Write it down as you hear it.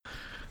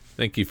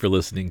Thank you for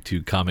listening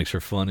to Comics for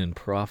Fun and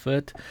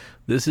Profit.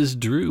 This is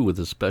Drew with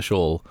a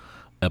special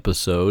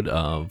episode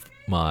of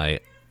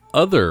my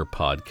other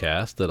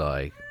podcast that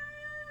I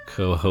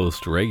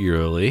co-host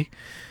regularly,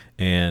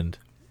 and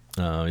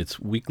it's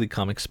Weekly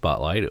Comic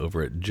Spotlight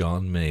over at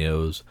John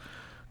Mayo's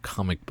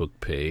comic book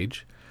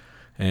page.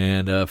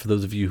 And for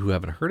those of you who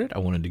haven't heard it, I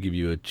wanted to give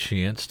you a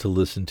chance to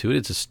listen to it.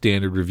 It's a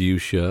standard review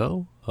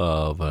show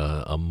of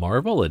a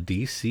Marvel, a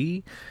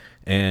DC,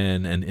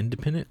 and an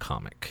independent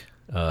comic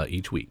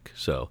each week.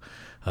 So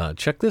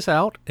check this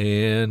out,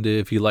 and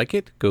if you like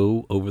it,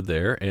 go over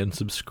there and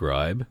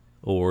subscribe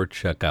or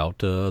check out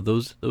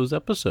those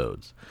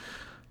episodes.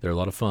 They're a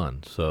lot of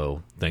fun.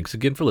 So thanks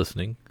again for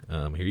listening.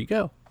 Here you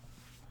go.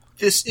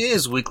 This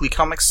is Weekly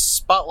Comics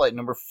Spotlight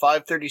number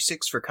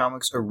 536 for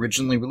comics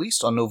originally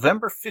released on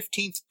November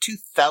 15th,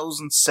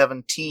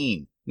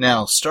 2017.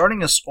 Now,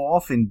 starting us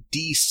off in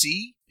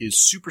DC is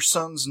Super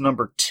Sons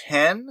number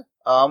 10.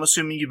 I'm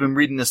assuming you've been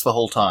reading this the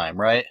whole time,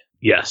 right?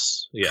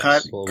 Yes.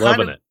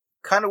 Loving it.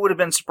 Kind of would have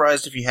been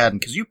surprised if you hadn't,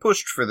 because you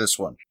pushed for this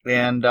one.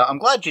 And I'm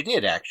glad you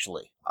did,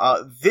 actually.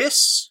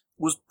 This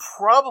was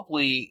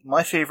probably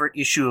my favorite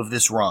issue of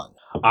this run.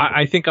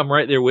 I think I'm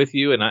right there with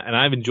you, and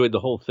I've enjoyed the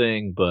whole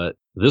thing, but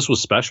this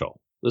was special.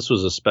 This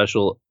was a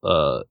special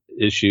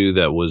issue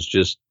that was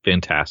just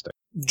fantastic.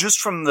 Just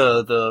from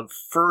the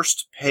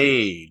first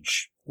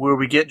page, where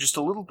we get just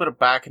a little bit of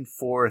back and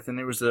forth, and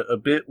there was a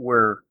bit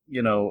where,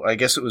 I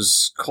guess it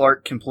was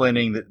Clark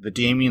complaining that the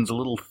Damian's a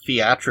little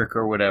theatric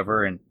or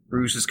whatever, and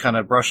Bruce is kind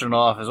of brushing it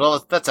off as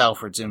well. That's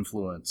Alfred's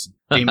influence.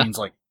 Damian's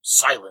like,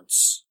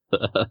 silence.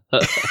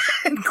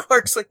 And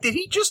Clark's like, did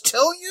he just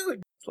tell you?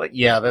 It's like,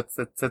 yeah,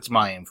 that's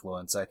my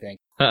influence, I think,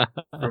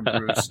 from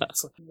Bruce.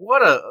 It's like,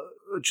 what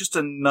just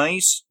a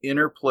nice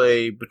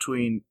interplay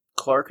between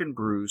Clark and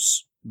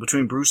Bruce,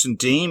 between Bruce and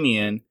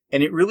Damian,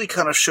 and it really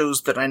kind of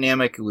shows the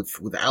dynamic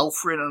with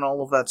Alfred and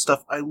all of that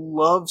stuff. I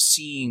love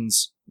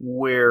scenes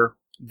where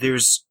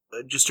there's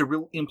just a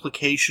real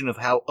implication of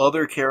how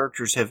other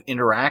characters have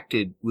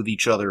interacted with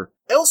each other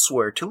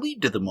elsewhere to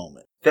lead to the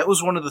moment. That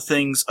was one of the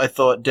things I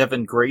thought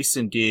Devin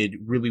Grayson did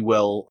really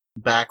well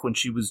back when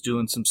she was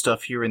doing some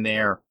stuff here and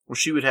there, where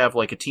she would have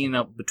like a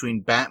team-up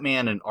between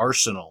Batman and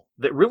Arsenal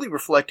that really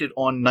reflected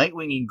on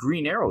Nightwing and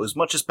Green Arrow as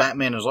much as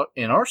Batman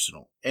and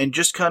Arsenal, and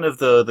just kind of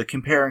the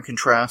compare and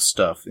contrast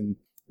stuff. And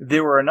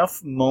there were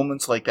enough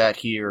moments like that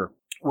here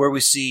where we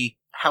see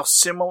how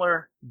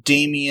similar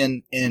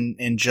Damian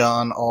and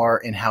John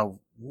are and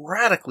how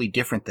radically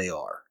different they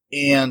are.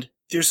 And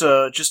there's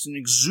just an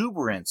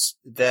exuberance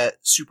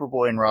that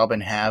Superboy and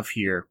Robin have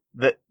here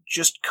that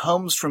just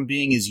comes from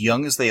being as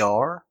young as they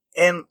are.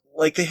 And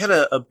like they had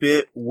a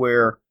bit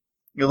where,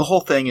 the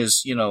whole thing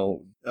is,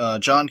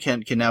 John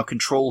can now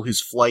control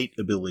his flight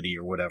ability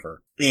or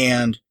whatever.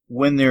 And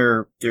when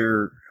they're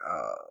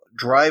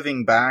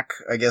driving back,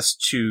 I guess,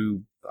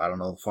 to, I don't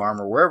know, the farm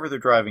or wherever they're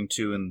driving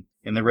to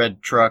in the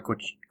red truck,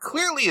 which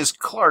clearly is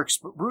Clark's,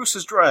 but Bruce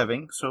is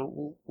driving,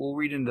 so we'll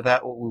read into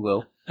that what we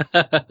will.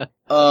 That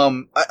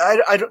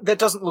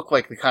doesn't look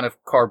like the kind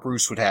of car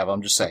Bruce would have.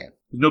 I'm just saying,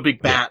 no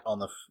big bat on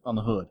the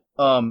hood.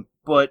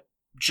 But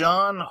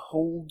John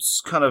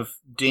holds kind of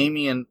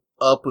Damian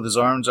up with his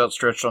arms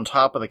outstretched on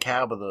top of the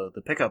cab of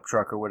the pickup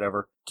truck or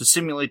whatever to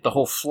simulate the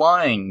whole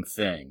flying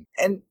thing.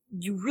 And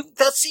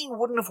that scene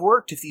wouldn't have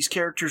worked if these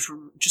characters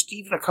were just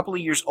even a couple of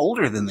years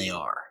older than they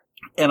are.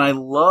 And I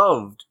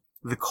loved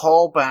the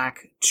callback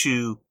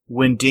to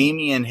when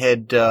Damian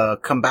had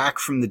come back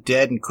from the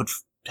dead and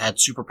had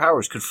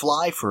superpowers, could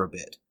fly for a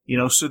bit.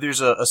 So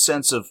there's a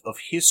sense of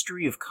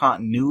history, of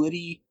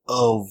continuity,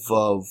 of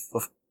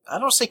I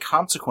don't say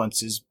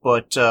consequences,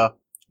 but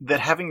that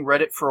having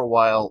read it for a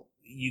while,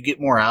 you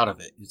get more out of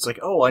it. It's like,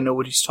 oh, I know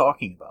what he's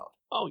talking about.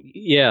 Oh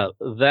yeah,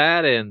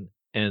 that and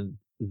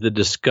the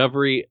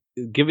discovery,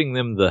 giving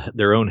them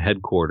their own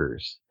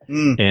headquarters,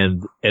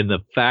 and the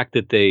fact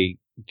that they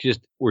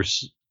just were,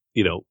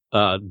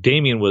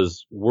 Damian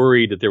was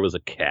worried that there was a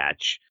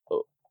catch,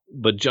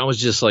 but John was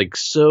just like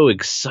so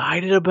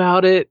excited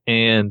about it,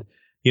 and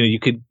you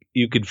could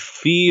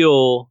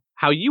feel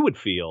how you would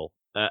feel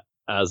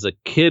as a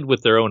kid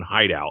with their own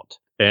hideout,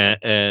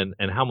 and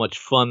how much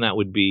fun that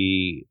would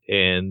be,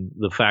 and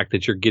the fact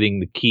that you're getting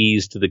the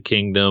keys to the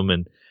kingdom,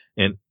 and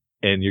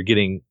you're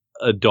getting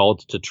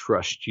adults to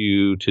trust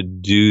you to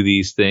do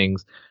these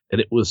things.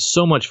 And it was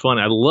so much fun.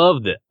 I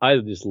loved it. I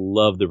just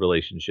loved the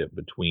relationship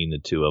between the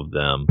two of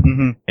them.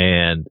 Mm-hmm.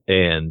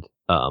 And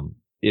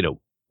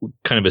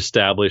kind of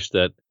established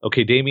that,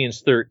 okay,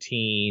 Damian's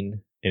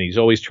 13 and he's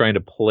always trying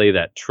to play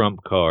that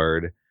trump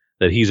card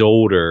that he's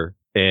older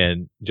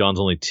and John's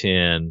only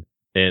 10.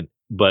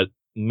 But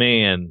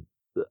man,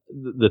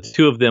 the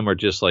two of them are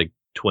just like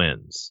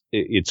twins.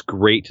 It's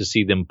great to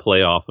see them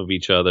play off of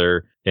each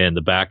other and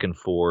the back and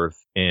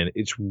forth. And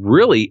it's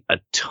really a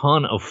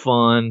ton of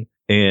fun.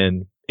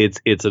 And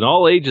it's an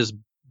all ages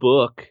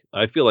book.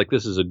 I feel like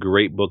this is a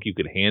great book you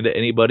could hand to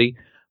anybody,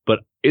 but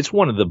it's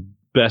one of the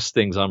best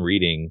things I'm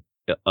reading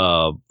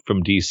from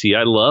DC.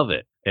 I love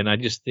it. And I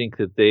just think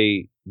that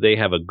they They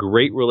have a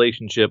great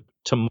relationship.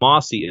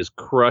 Tomasi is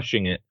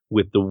crushing it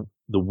with the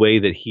way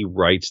that he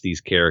writes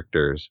these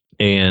characters.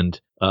 And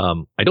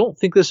I don't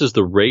think this is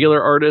the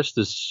regular artist.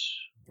 This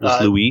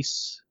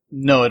Luis.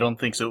 No, I don't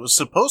think so. It was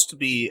supposed to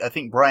be, I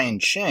think, Brian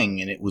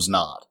Cheng, and it was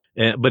not.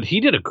 But he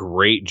did a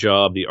great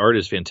job. The art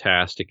is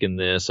fantastic in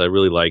this. I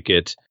really like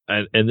it.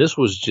 And this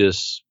was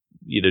just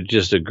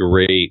a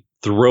great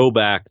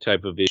throwback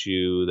type of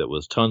issue that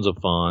was tons of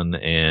fun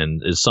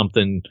and is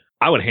something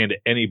I would hand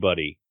to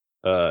anybody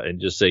and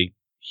just say,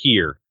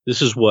 here,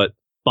 this is what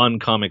fun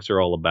comics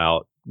are all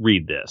about.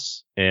 Read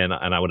this. And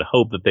I would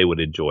hope that they would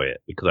enjoy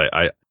it because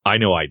I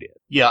know I did.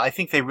 Yeah, I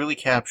think they really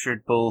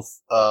captured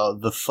both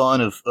the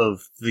fun of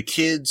the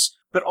kids,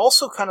 but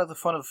also kind of the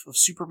fun of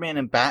Superman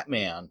and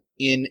Batman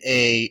in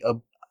a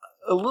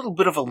little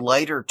bit of a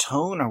lighter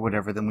tone or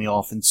whatever than we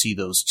often see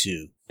those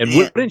two. And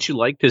wouldn't you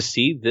like to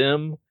see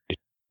them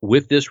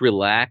with this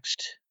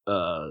relaxed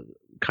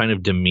kind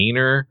of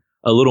demeanor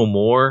a little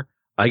more?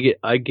 I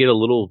get a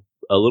little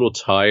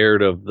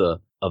tired of the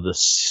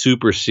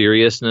super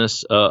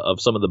seriousness of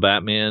some of the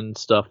Batman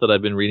stuff that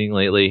I've been reading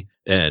lately,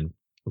 and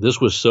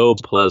this was so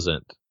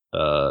pleasant,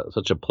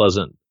 such a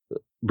pleasant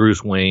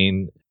Bruce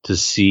Wayne to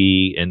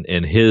see,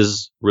 and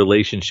his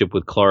relationship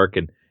with Clark,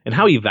 and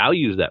how he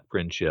values that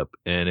friendship,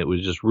 and it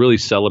was just really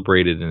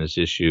celebrated in this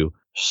issue.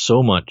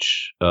 So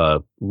much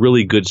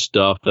really good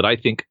stuff that I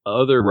think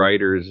other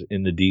writers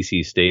in the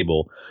DC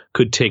stable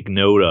could take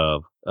note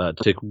of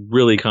to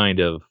really kind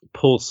of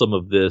pull some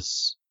of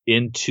this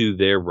into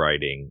their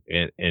writing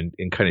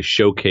and kind of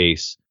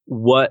showcase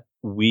what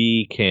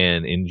we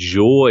can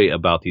enjoy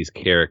about these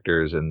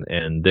characters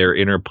and their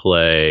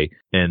interplay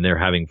and they're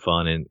having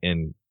fun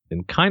and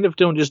kind of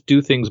don't just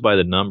do things by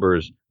the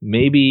numbers.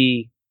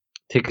 Maybe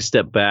take a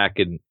step back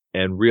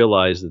and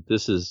realize that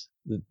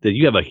that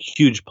you have a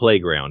huge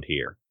playground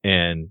here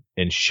and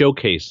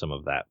showcase some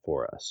of that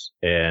for us.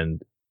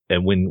 And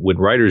when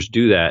writers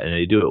do that and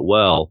they do it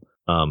well,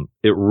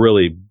 it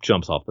really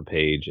jumps off the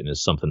page and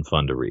is something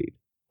fun to read.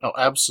 Oh,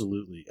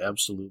 absolutely.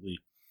 Absolutely.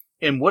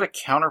 And what a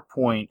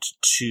counterpoint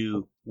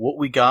to what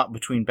we got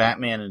between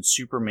Batman and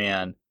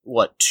Superman,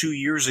 2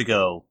 years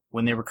ago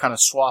when they were kind of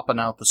swapping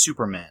out the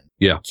Superman.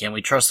 Yeah. Can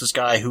we trust this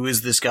guy? Who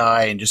is this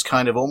guy? And just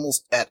kind of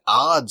almost at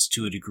odds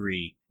to a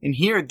degree. And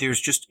here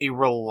there's just a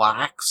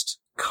relaxed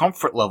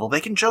comfort level. They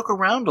can joke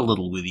around a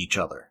little with each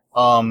other.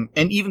 And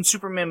even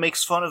Superman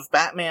makes fun of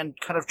Batman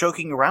kind of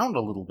joking around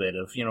a little bit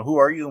of, who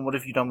are you and what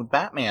have you done with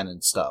Batman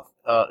and stuff.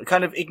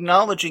 Kind of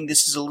acknowledging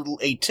this is a little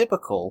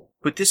atypical,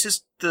 but this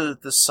is the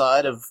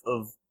side of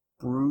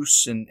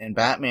Bruce and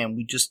Batman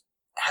we just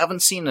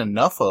haven't seen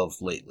enough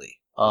of lately.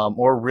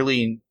 Or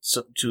really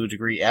to a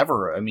degree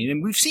ever. I mean,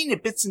 and we've seen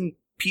it bits and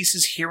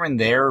pieces here and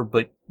there,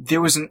 but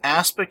there was an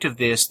aspect of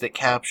this that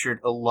captured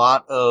a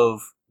lot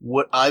of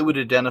what I would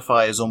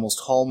identify as almost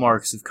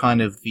hallmarks of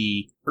kind of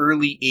the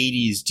early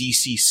 80s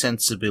DC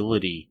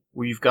sensibility,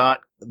 where you've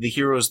got the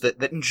heroes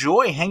that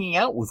enjoy hanging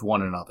out with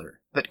one another,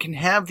 that can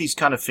have these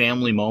kind of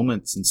family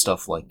moments and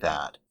stuff like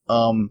that.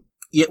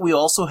 Yet we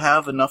also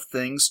have enough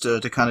things to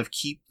kind of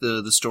keep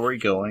the story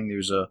going.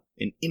 There's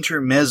an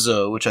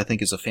intermezzo, which I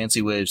think is a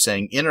fancy way of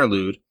saying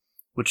interlude,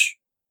 which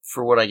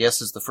for what I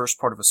guess is the first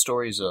part of a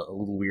story is a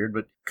little weird,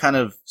 but kind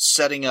of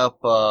setting up,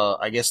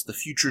 I guess, the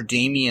future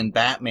Damian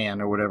Batman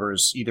or whatever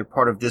is either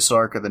part of this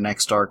arc or the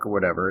next arc or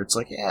whatever. It's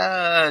like,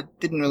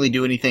 didn't really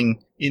do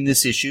anything in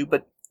this issue,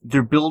 but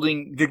they're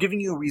giving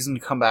you a reason to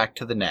come back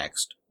to the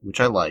next, which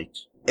I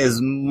liked.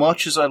 As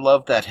much as I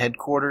love that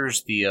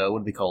headquarters, what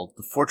do they call it?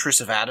 The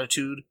Fortress of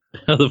Attitude?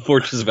 The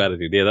Fortress of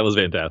Attitude. Yeah, that was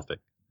fantastic.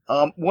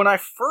 When I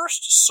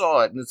first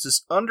saw it, and it's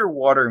this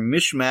underwater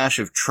mishmash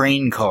of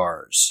train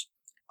cars,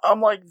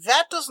 I'm like,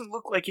 that doesn't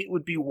look like it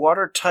would be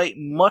watertight,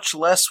 much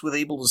less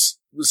able to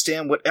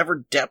withstand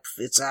whatever depth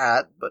it's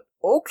at. But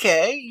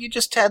okay, you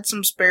just had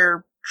some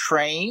spare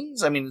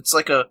trains? I mean, it's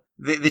like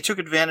they took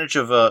advantage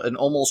of an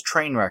almost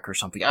train wreck or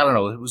something. I don't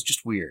know, it was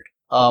just weird.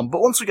 But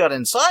once we got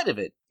inside of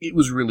it, it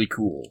was really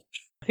cool.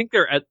 I think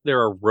there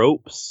are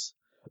ropes.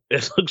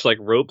 It looks like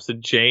ropes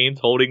and chains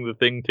holding the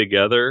thing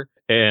together,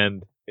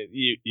 and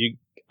it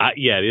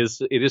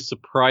is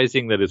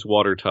surprising that it's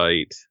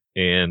watertight.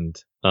 And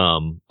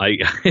I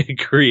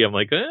agree. I'm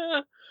like,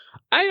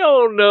 I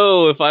don't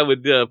know if I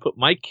would put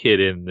my kid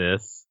in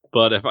this,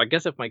 but if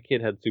my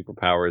kid had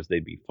superpowers,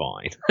 they'd be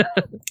fine.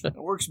 It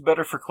works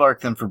better for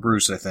Clark than for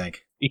Bruce, I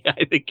think. Yeah,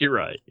 I think you're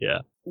right.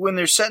 Yeah. When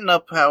they're setting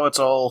up how it's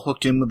all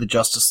hooked in with the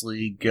Justice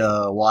League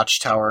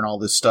Watchtower and all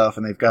this stuff,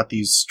 and they've got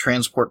these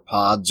transport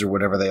pods or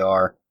whatever they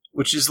are,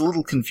 which is a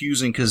little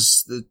confusing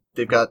because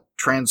they've got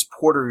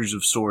transporters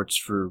of sorts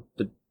for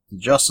the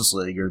Justice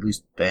League, or at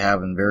least they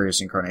have in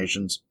various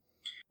incarnations.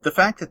 The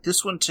fact that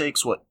this one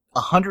takes,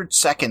 100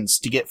 seconds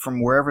to get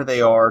from wherever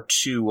they are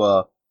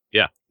to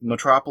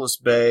Metropolis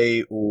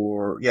Bay,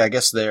 or I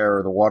guess there,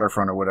 or the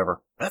waterfront or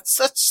whatever.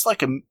 That's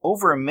like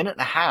over a minute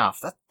and a half.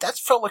 That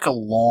felt like a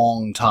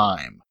long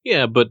time.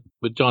 Yeah, but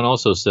John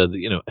also said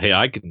that, hey,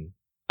 I can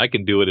I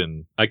can do it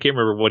in, I can't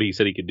remember what he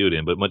said he could do it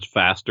in, but much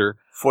faster.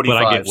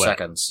 45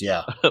 seconds,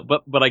 yeah.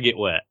 but I get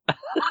wet.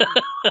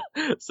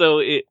 So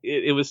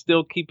it was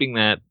still keeping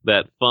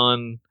that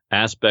fun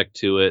aspect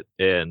to it,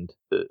 and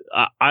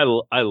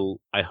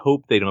I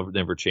hope they don't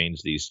never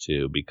change these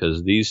two,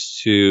 because these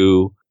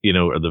two, you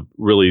know, are the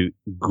really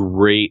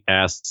great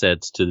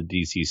assets to the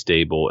DC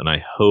stable, and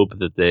I hope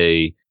that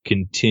they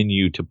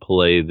continue to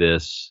play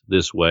this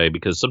way,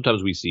 because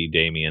sometimes we see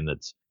Damian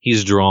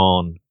he's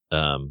drawn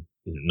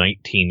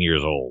 19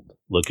 years old,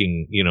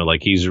 looking, you know,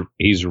 like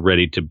he's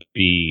ready to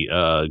be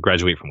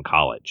graduate from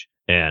college,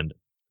 and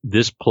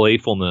this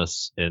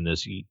playfulness and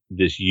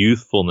this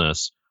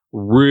youthfulness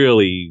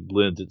really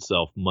lends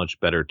itself much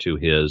better to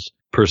his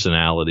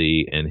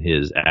personality and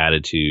his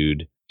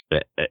attitude,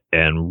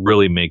 and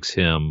really makes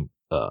him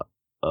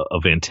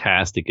a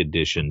fantastic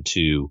addition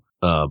to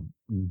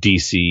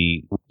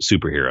DC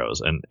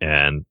superheroes.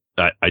 And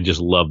I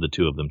just love the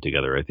two of them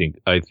together. I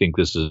think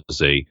this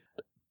is a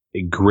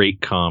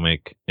great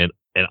comic, and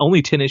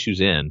only 10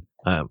 issues in.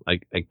 I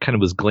kind of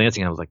was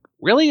glancing. I was like,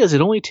 really? Is it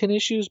only 10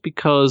 issues?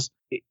 Because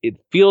it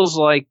feels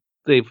like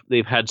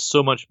they've had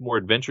so much more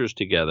adventures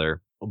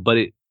together, but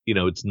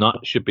it's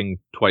not shipping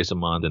twice a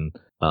month, and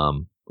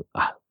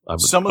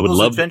some of those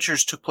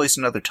adventures took place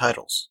in other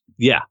titles.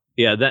 Yeah,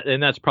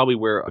 that's probably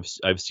where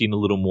I've seen a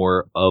little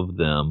more of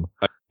them,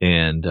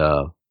 and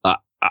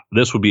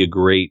this would be a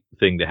great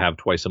thing to have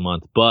twice a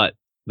month. But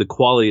the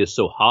quality is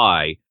so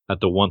high at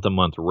the once a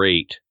month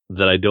rate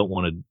that I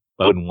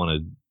wouldn't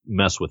want to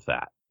mess with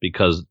that,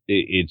 because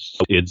it's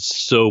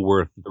so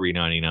worth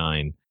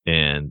 $3.99.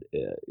 And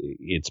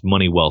it's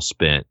money well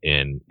spent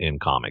in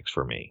comics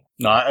for me.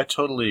 No, I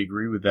totally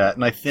agree with that.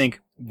 And I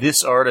think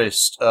this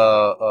artist,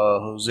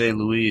 Jose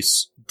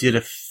Luis, did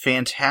a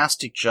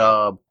fantastic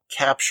job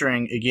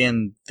capturing,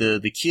 again,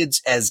 the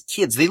kids as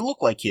kids. They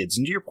look like kids.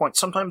 And to your point,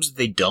 sometimes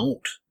they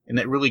don't. And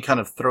that really kind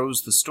of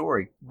throws the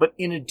story. But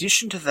in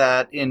addition to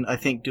that, I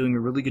think doing a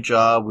really good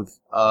job with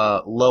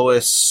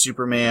Lois,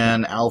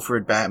 Superman,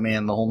 Alfred,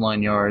 Batman, the whole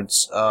nine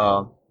yards,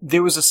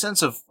 there was a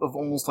sense of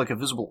almost like a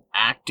visible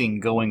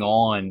acting going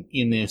on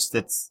in this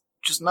that's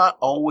just not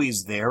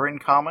always there in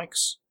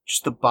comics.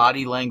 Just the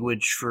body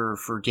language for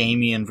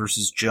Damian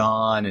versus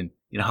John, and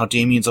you know how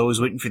Damian's always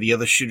waiting for the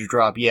other shoe to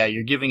drop. Yeah,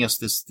 you're giving us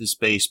this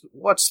base, but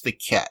what's the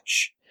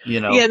catch? You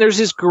know? Yeah, there's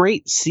this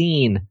great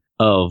scene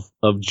of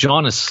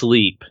John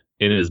asleep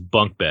in his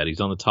bunk bed.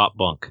 He's on the top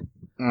bunk.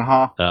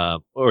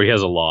 Or he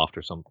has a loft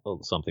or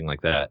something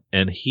like that.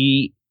 And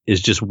he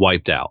is just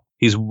wiped out.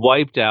 He's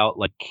wiped out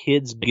like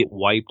kids get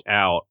wiped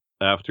out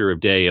after a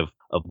day of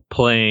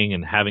playing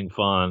and having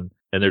fun,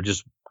 and they're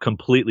just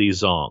completely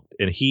zonked.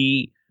 And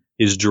he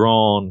is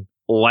drawn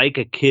like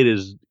a kid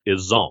is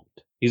zonked.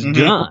 He's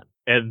done.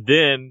 And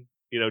then,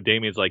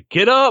 Damian's like,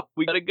 "Get up,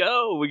 we gotta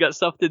go. We got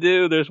stuff to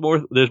do. There's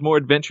more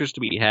adventures to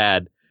be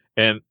had."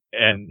 And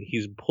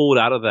he's pulled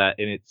out of that,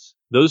 and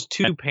those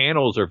two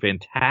panels are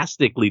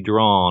fantastically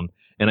drawn,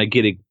 and I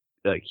get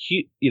a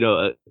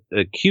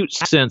cute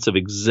sense of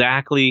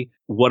exactly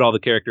what all the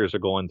characters are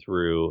going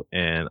through,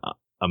 and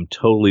I'm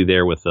totally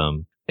there with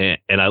them, and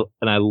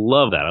I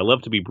love that. I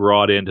love to be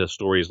brought into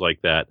stories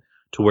like that,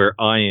 to where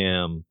I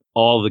am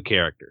all the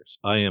characters.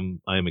 I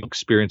am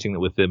experiencing it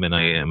with them, and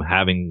I am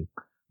having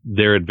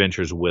their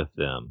adventures with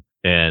them,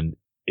 and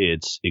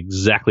it's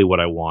exactly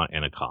what I want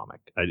in a comic.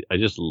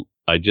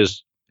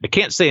 I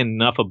can't say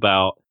enough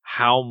about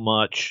how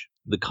much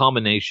the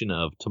combination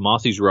of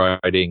Tomasi's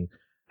writing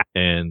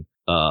and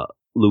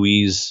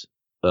Louise'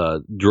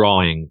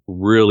 drawing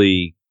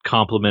really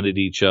complemented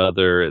each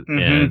other,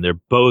 and they're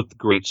both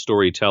great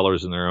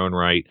storytellers in their own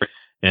right,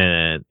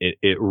 and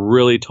it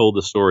really told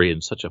the story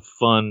in such a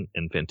fun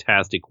and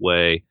fantastic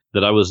way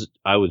that I was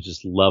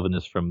just loving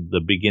this from the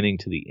beginning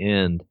to the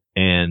end.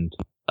 And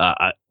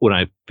when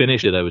I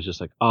finished it, I was just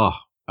like, oh,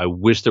 I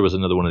wish there was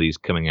another one of these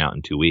coming out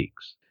in 2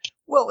 weeks.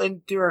 Well,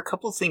 and there are a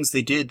couple of things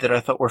they did that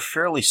I thought were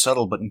fairly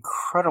subtle but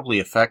incredibly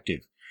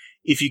effective.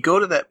 If you go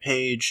to that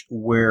page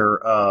where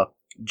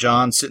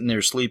John's sitting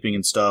there sleeping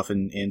and stuff,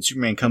 and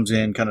Superman comes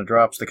in, kind of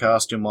drops the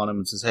costume on him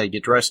and says, "Hey,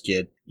 get dressed,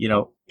 kid."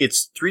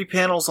 It's 3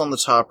 panels on the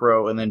top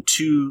row and then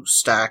 2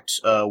 stacked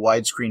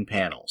widescreen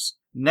panels.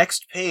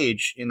 Next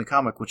page in the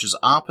comic, which is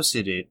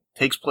opposite it,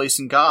 takes place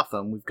in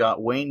Gotham. We've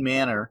got Wayne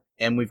Manor,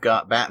 and we've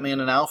got Batman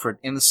and Alfred,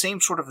 and the same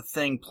sort of a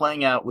thing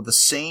playing out with the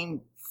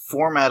same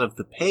format of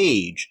the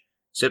page,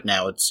 except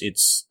now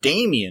it's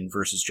Damian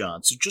versus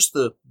John. So just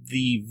the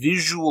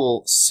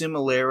visual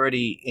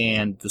similarity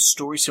and the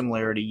story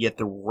similarity, yet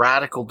the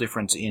radical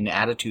difference in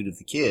attitude of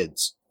the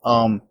kids.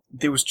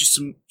 There was just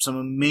some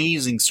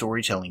amazing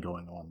storytelling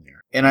going on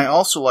there. And I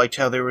also liked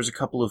how there was a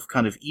couple of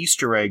kind of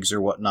Easter eggs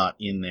or whatnot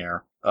in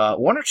there.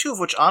 1 or 2 of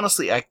which,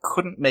 honestly, I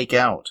couldn't make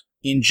out.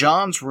 In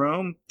John's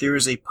room, there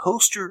is a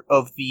poster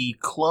of the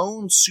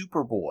clone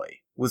Superboy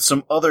with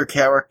some other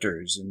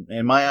characters,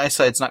 and my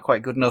eyesight's not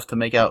quite good enough to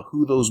make out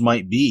who those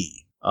might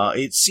be.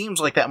 It seems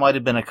like that might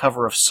have been a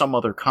cover of some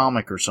other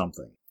comic or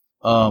something.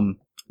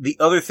 The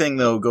other thing,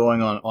 though,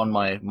 going on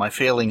my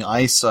failing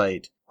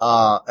eyesight,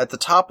 at the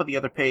top of the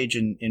other page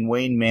in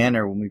Wayne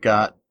Manor, when we've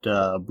got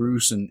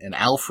Bruce and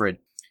Alfred,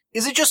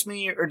 is it just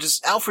me, or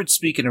does Alfred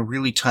speak in a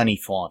really tiny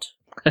font?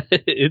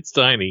 It's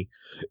tiny.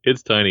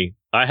 It's tiny.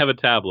 I have a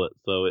tablet,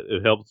 so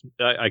it helps.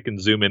 I can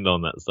zoom in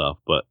on that stuff,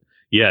 but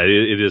yeah,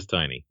 it is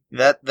tiny.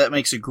 That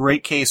makes a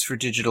great case for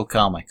digital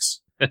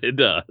comics. It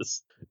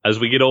does. As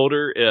we get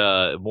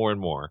older, more and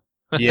more.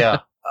 Yeah.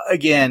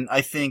 Again,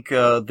 I think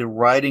the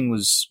writing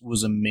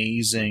was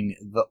amazing.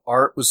 The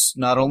art was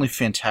not only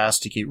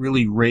fantastic, it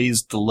really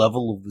raised the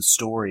level of the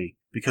story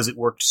because it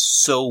worked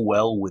so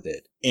well with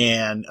it.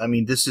 And, I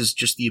mean, this is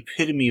just the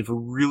epitome of a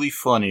really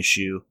fun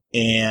issue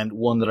and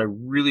one that I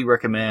really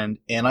recommend.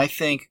 And I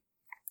think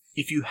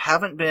if you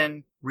haven't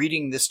been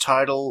reading this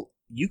title,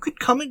 you could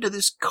come into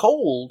this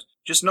cold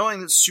just knowing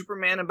that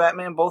Superman and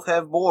Batman both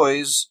have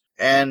boys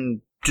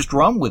and just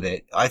run with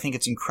it. I think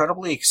it's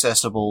incredibly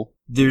accessible.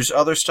 There's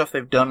other stuff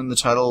they've done in the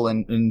title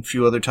and a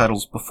few other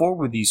titles before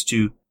with these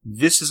two.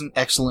 This is an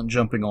excellent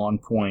jumping on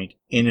point.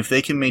 And if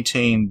they can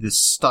maintain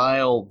this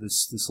style,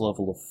 this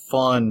level of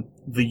fun,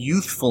 the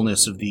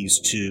youthfulness of these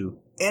two,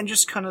 and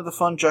just kind of the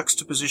fun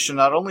juxtaposition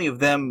not only of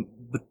them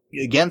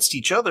against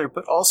each other,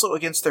 but also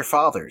against their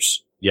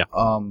fathers. Yeah.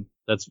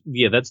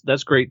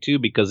 That's great too,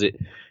 because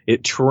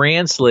it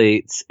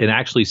translates and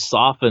actually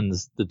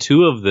softens the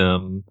two of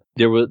them.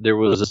 There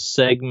was a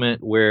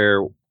segment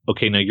where,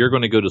 okay, now you're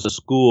going to go to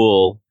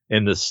school,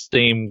 and the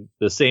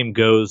same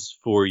goes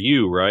for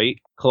you,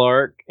 right,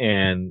 Clark?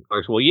 And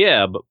Clark's, well,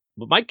 yeah, but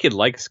my kid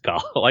likes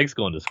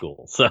going to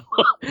school. So,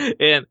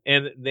 and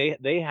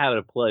they had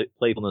a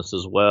playfulness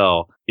as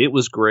well. It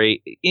was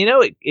great. You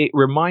know, it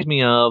reminds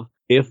me of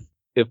if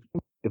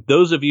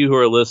those of you who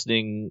are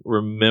listening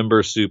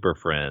remember Super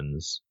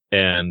Friends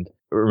and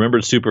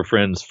remembered Super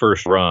Friends'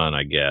 first run,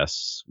 I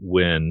guess,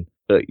 when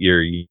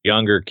you're a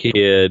younger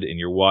kid and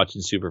you're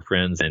watching Super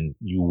Friends and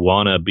you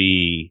want to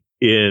be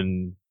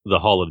in the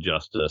Hall of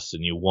Justice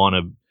and you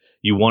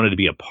wanted to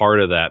be a part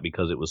of that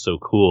because it was so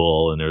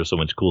cool and there was so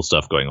much cool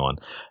stuff going on.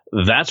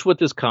 That's what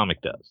this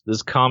comic does.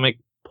 This comic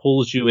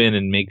pulls you in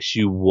and makes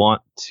you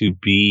want to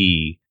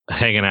be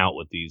hanging out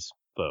with these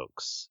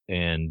folks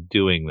and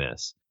doing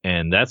this.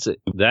 And that's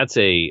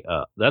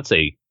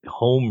a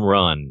home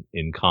run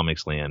in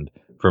Comics Land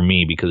for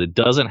me because it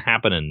doesn't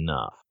happen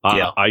enough.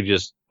 Yeah.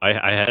 I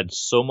had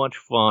so much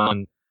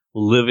fun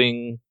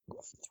living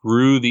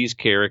through these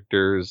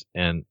characters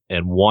and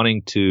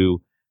wanting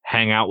to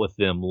hang out with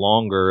them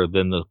longer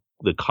than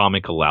the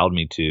comic allowed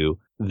me to,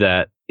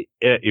 that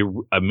it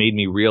made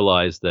me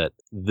realize that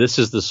this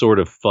is the sort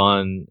of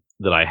fun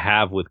that I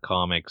have with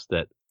comics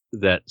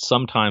that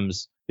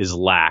sometimes is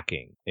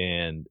lacking.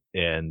 And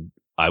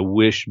I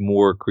wish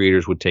more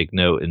creators would take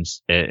note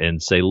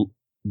and say,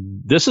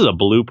 this is a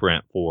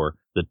blueprint for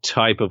the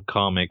type of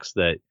comics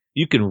that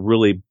you can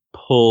really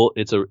pull.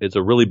 It's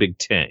a really big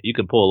tent. You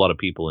can pull a lot of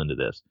people into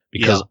this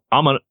because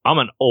I'm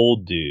an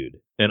old dude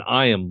and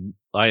I am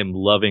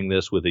loving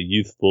this with a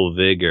youthful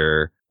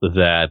vigor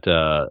that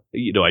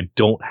I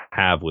don't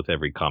have with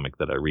every comic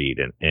that I read,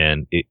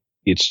 and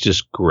it's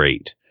just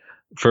great.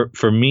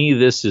 For me,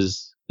 this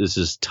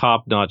is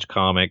top notch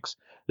comics.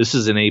 This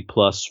is an A+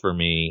 for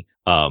me.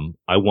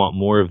 I want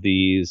more of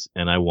these,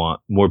 and I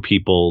want more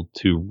people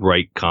to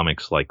write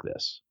comics like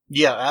this.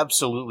 Yeah,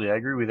 absolutely. I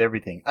agree with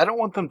everything. I don't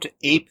want them to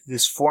ape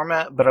this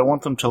format, but I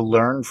want them to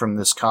learn from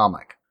this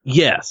comic.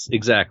 Yes,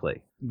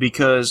 exactly.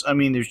 Because, I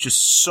mean, there's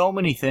just so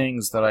many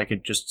things that I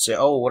could just say,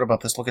 oh, what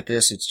about this? Look at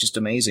this. It's just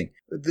amazing.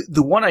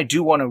 The one I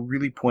do want to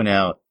really point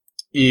out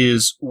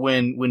is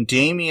when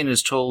Damian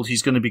is told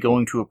he's going to be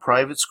going to a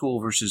private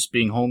school versus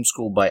being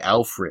homeschooled by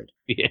Alfred.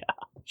 Yeah.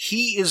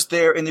 He is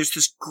there, and there's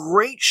this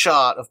great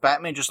shot of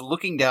Batman just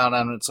looking down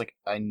on him. It's like,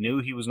 I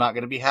knew he was not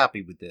going to be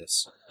happy with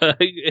this.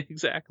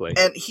 Exactly.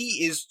 And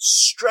he is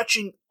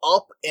stretching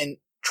up and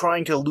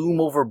trying to loom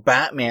over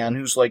Batman,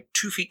 who's like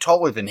 2 feet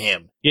taller than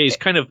him. Yeah, he's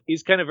kind of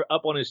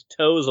up on his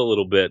toes a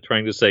little bit,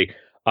 trying to say,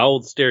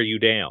 "I'll stare you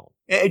down,"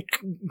 and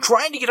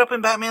trying to get up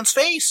in Batman's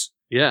face.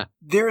 Yeah,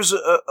 there's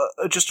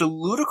just a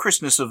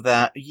ludicrousness of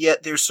that,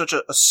 yet there's such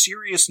a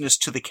seriousness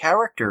to the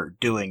character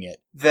doing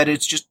it that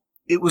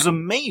it was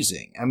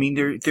amazing. I mean,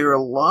 there are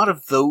a lot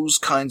of those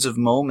kinds of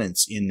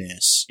moments in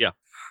this. Yeah.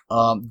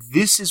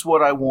 This is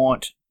what I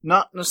want,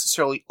 not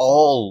necessarily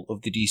all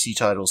of the DC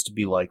titles to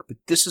be like, but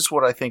this is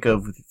what I think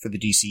of for the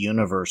DC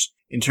universe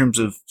in terms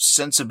of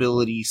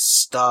sensibility,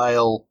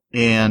 style,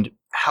 and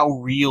how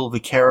real the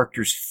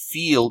characters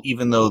feel,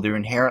 even though they're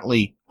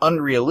inherently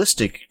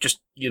unrealistic, just,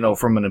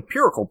 from an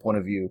empirical point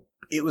of view.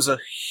 It was a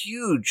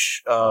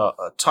huge, a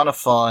ton of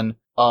fun.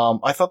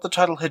 I thought the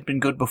title had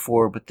been good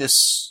before, but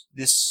this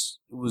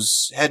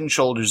was head and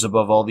shoulders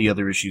above all the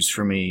other issues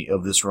for me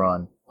of this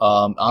run.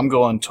 I'm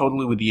going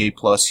totally with the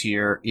A+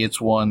 here.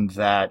 It's one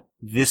that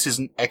this is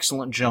an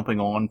excellent jumping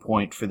on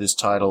point for this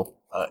title.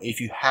 If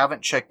you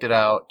haven't checked it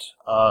out,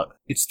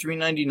 it's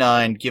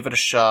 $3.99. Give it a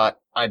shot.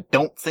 I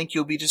don't think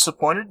you'll be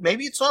disappointed.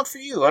 Maybe it's not for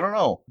you. I don't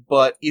know.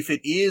 But if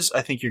it is,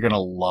 I think you're going to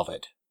love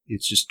it.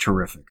 It's just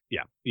terrific.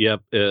 Yeah.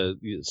 Yep.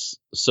 It's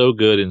so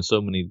good in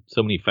so many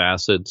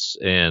facets.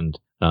 And,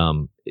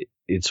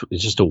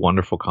 it's just a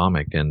wonderful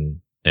comic,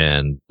 and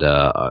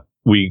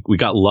we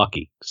got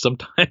lucky.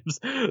 Sometimes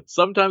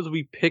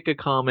we pick a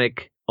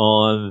comic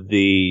on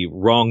the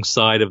wrong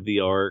side of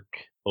the arc,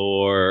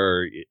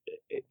 or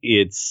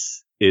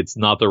it's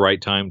not the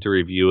right time to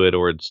review it,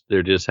 or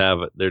they're just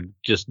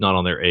not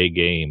on their A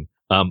game.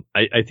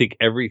 I think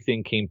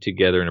everything came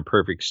together in a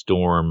perfect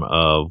storm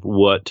of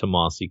what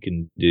Tomasi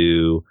can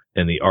do,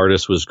 and the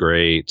artist was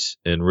great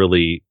and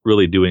really,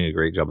 really doing a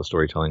great job of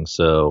storytelling.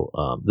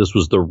 So this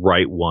was the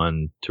right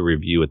one to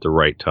review at the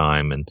right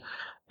time,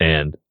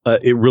 and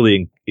it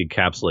really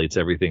encapsulates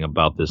everything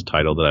about this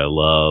title that I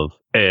love,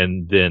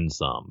 and then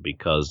some,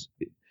 because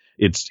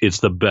it's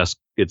the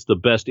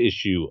best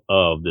issue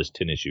of this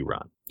 10-issue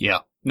run. Yeah,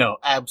 no,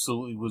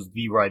 absolutely was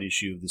the right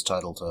issue of this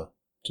title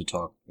to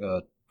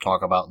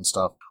talk about and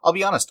stuff. I'll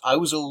be honest, I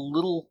was a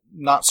little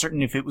not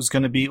certain if it was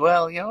going to be,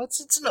 well,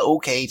 it's an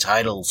okay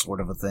title sort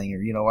of a thing,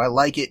 or, I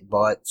like it,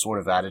 but sort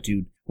of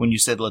attitude when you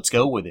said, let's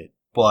go with it.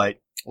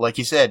 But like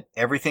you said,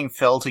 everything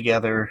fell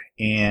together,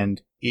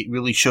 and it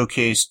really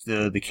showcased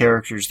the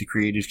characters, the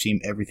creative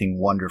team, everything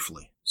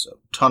wonderfully. So,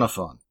 ton of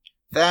fun.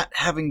 That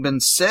having been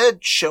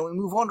said, shall we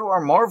move on to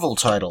our Marvel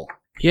title?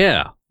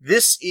 Yeah.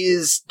 This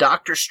is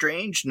Doctor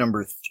Strange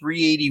number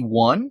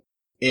 381.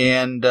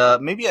 And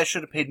maybe I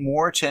should have paid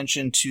more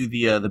attention to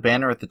the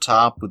banner at the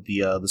top with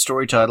the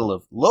story title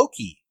of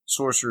Loki,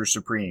 Sorcerer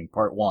Supreme,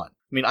 Part 1. I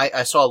mean,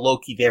 I saw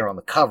Loki there on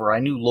the cover. I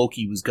knew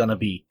Loki was going to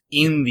be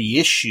in the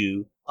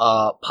issue,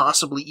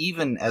 possibly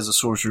even as a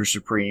Sorcerer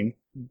Supreme.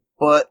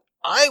 But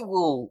I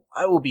will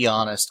be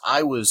honest,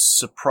 I was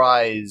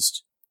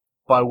surprised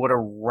by what a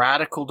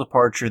radical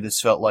departure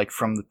this felt like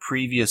from the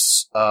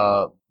previous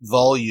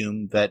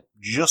volume that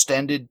just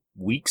ended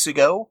weeks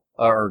ago,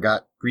 or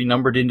got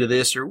renumbered into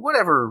this, or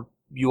whatever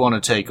you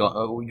want to take,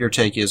 your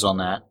take is on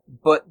that.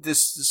 But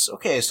this,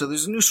 okay, so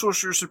there's a new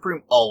Sorcerer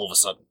Supreme all of a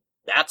sudden.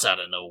 That's out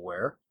of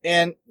nowhere.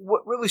 And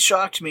what really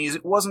shocked me is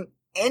it wasn't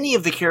any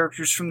of the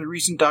characters from the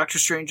recent Doctor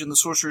Strange and the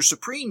Sorcerer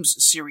Supremes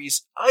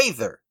series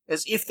either.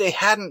 As if they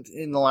hadn't,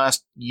 in the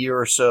last year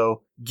or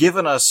so,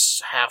 given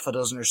us half a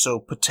dozen or so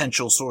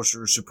potential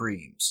Sorcerer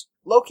Supremes.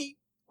 Loki?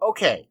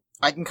 Okay.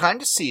 I can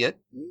kind of see it.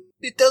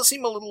 It does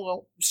seem a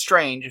little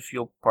strange, if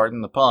you'll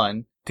pardon the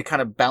pun, to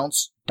kind of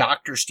bounce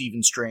Dr.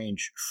 Stephen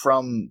Strange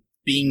from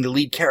being the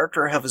lead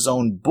character of his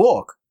own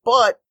book.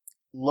 But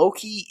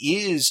Loki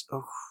is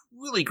a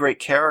really great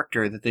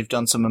character that they've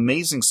done some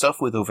amazing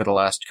stuff with over the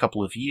last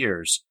couple of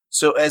years.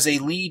 So as a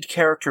lead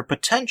character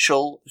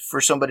potential for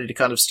somebody to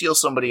kind of steal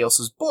somebody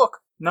else's book,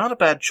 not a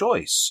bad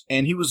choice.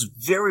 And he was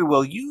very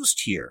well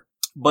used here.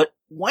 But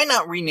why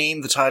not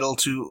rename the title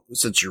to,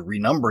 since you're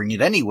renumbering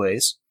it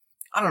anyways,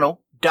 I don't know,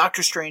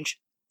 Doctor Strange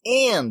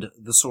and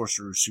the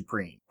Sorcerer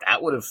Supreme?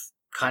 That would have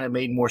kind of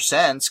made more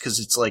sense, because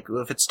it's like,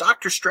 well, if it's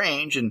Doctor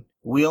Strange and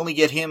we only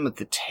get him at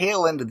the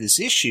tail end of this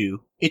issue,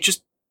 it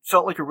just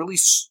felt like a really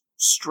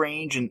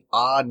strange and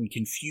odd and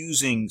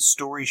confusing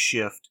story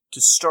shift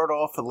to start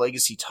off a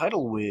Legacy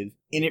title with,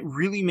 and it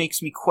really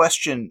makes me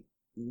question,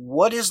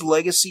 what is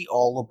Legacy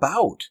all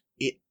about?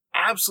 It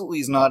absolutely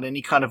is not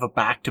any kind of a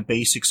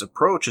back-to-basics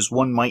approach, as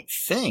one might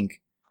think.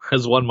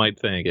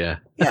 Yeah.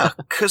 Yeah,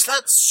 because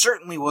that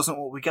certainly wasn't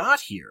what we got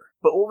here.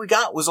 But what we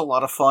got was a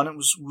lot of fun. It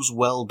was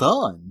well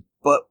done.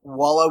 But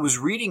while I was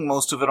reading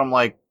most of it, I'm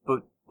like,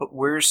 but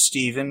where's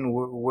Steven?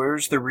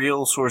 Where's the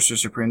real Sorcerer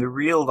Supreme? The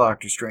real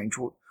Doctor Strange?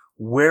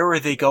 Where are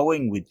they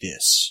going with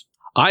this?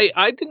 I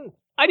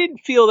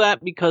didn't feel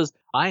that, because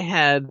I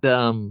had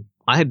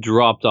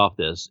dropped off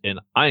this, and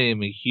I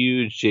am a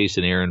huge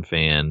Jason Aaron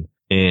fan,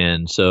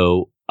 and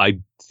so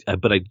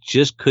but I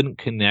just couldn't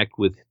connect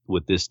with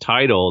this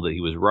title that he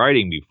was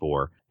writing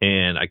before.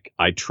 And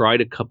I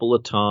tried a couple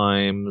of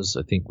times.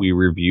 I think we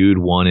reviewed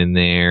one in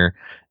there,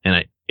 and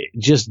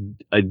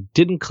I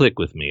didn't click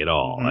with me at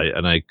all.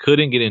 Mm-hmm. I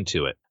couldn't get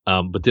into it.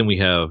 But then we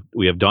have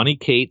Donny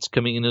Cates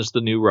coming in as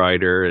the new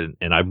writer,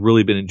 and I've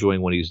really been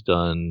enjoying what he's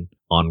done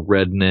on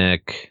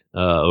Redneck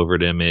over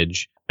at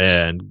Image,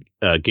 and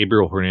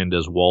Gabriel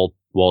Hernandez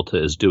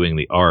Walta is doing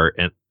the art,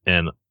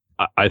 and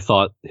I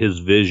thought his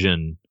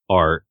vision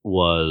art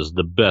was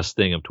the best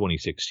thing of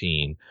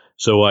 2016.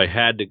 So I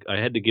had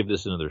to give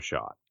this another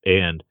shot.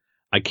 And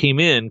I came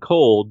in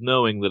cold,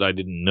 knowing that I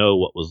didn't know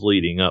what was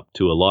leading up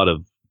to a lot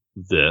of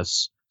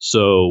this.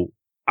 So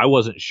I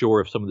wasn't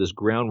sure if some of this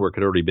groundwork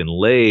had already been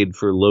laid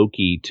for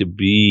Loki to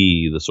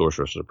be the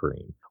Sorcerer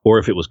Supreme, or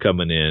if it was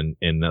coming in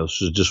and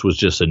this was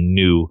just a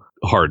new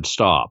hard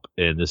stop,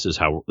 and this is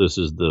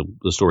the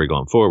story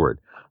going forward.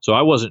 So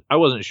I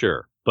wasn't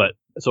sure, but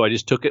so I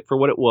just took it for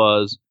what it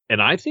was,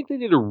 and I think they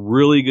did a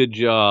really good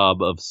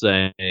job of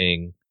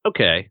saying,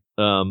 okay,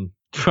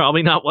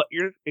 probably not what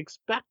you're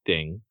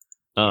expecting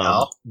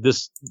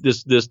this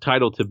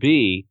title to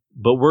be,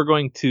 but we're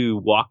going to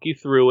walk you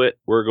through it.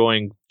 We're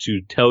going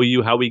to tell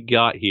you how we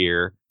got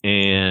here,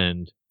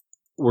 and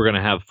we're going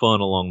to have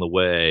fun along the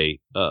way,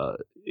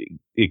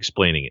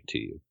 explaining it to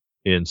you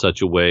in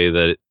such a way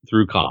that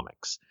through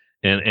comics.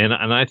 And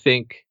I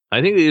think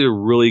they did a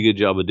really good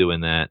job of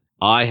doing that.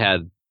 I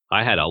had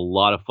a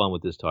lot of fun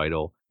with this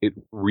title, it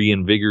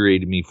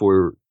reinvigorated me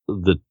for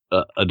the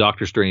a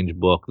Doctor Strange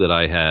book that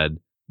I had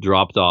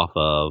dropped off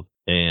of,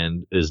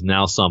 and is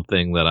now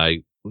something that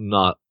I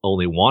not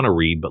only want to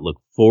read but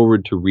look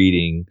forward to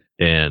reading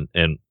and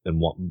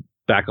want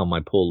back on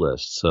my pull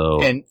list.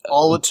 So, and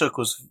all it took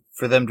was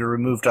for them to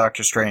remove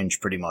Doctor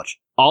Strange, pretty much.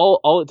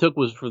 All it took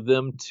was for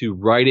them to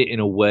write it in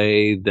a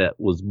way that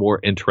was more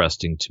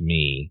interesting to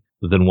me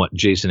than what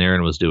Jason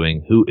Aaron was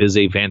doing, who is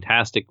a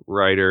fantastic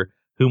writer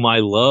whom I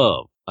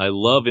love. I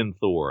love in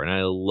Thor, and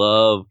I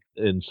love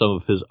in some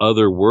of his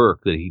other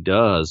work that he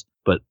does.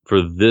 But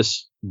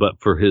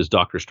for his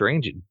Doctor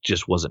Strange, it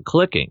just wasn't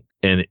clicking.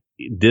 And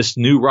this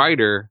new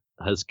writer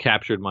has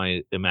captured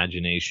my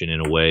imagination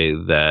in a way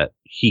that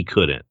he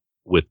couldn't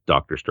with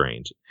Doctor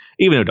Strange,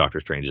 even though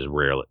Doctor Strange is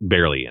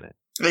barely in it.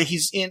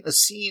 He's in a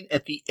scene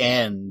at the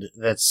end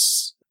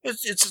that's...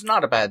 It's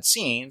not a bad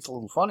scene. It's a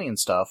little funny and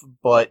stuff,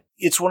 but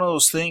it's one of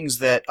those things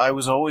that I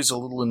was always a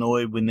little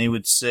annoyed when they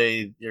would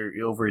say they're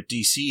over at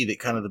DC that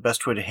kind of the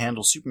best way to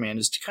handle Superman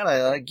is to kind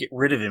of get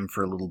rid of him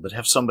for a little bit,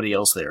 have somebody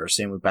else there.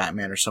 Same with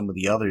Batman or some of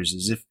the others,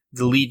 as if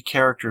the lead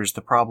character is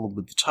the problem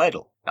with the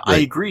title. Right. I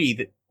agree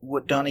that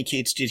what Donny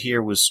Cates did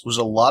here was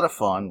a lot of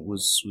fun,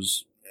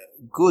 was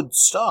good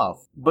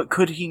stuff, but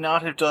could he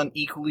not have done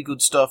equally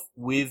good stuff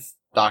with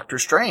Doctor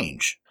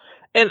Strange?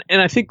 And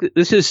I think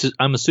that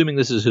I'm assuming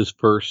this is his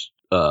first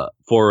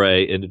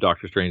foray into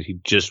Doctor Strange.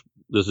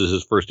 This is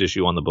his first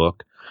issue on the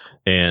book,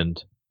 and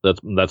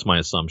that's my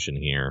assumption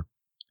here.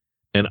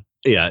 And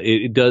yeah,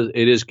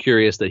 it is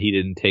curious that he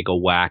didn't take a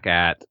whack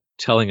at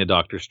telling a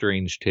Doctor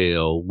Strange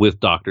tale with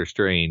Doctor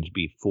Strange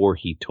before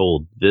he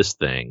told this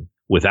thing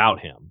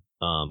without him.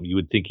 You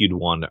would think you'd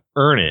want to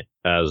earn it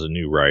as a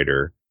new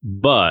writer,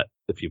 but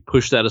if you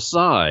push that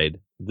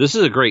aside, this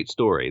is a great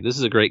story. This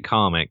is a great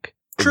comic.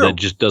 True. That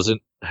just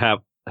doesn't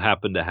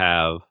happen to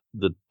have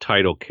the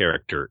title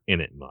character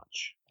in it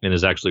much, and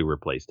has actually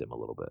replaced him a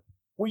little bit.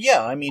 Well,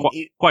 yeah, I mean,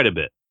 quite a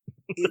bit.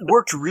 It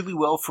worked really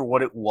well for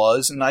what it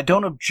was, and I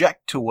don't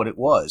object to what it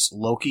was.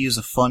 Loki is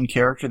a fun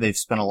character. They've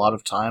spent a lot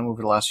of time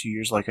over the last few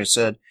years, like I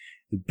said,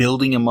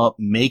 building him up,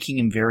 making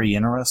him very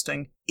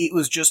interesting. It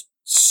was just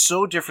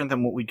so different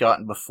than what we'd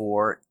gotten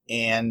before,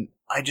 and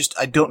I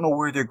don't know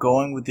where they're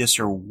going with this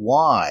or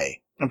why.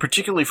 And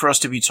particularly for us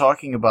to be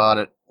talking about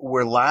it,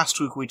 where last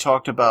week we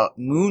talked about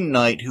Moon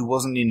Knight, who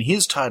wasn't in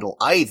his title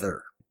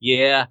either.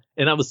 Yeah,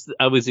 and I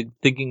was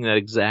thinking that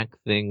exact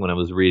thing when I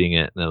was reading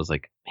it, and I was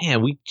like,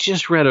 man, we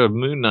just read a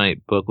Moon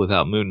Knight book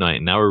without Moon Knight,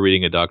 and now we're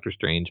reading a Doctor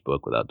Strange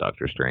book without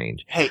Doctor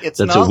Strange. Hey, that's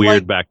a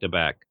weird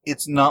back-to-back.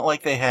 It's not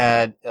like they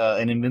had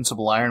an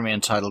Invincible Iron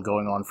Man title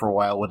going on for a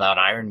while without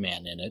Iron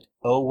Man in it.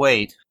 Oh,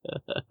 wait.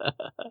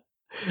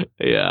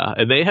 Yeah,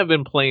 and they have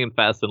been playing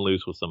fast and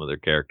loose with some of their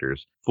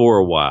characters for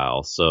a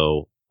while,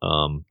 so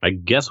I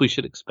guess we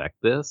should expect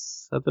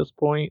this at this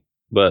point,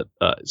 but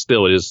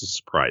still, it is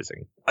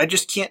surprising. I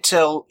just can't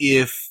tell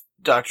if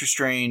Doctor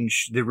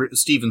Strange,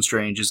 Stephen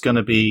Strange, is going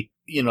to be,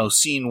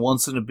 seen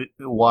once in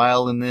a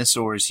while in this,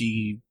 or is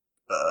he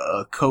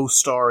a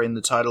co-star in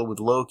the title with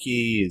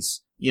Loki?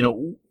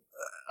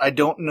 I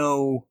don't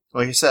know.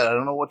 Like I said, I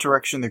don't know what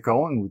direction they're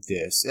going with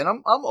this, and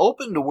I'm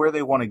open to where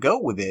they want to go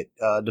with it,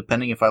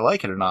 depending if I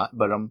like it or not.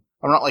 But I'm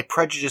not like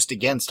prejudiced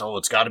against. Oh,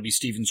 it's got to be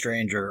Stephen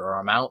Strange or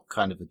I'm out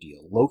kind of a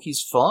deal.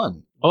 Loki's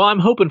fun. Well, I'm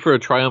hoping for a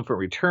triumphant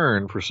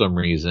return for some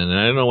reason, and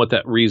I don't know what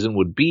that reason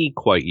would be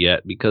quite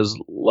yet, because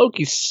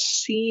Loki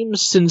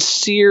seems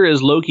sincere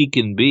as Loki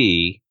can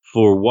be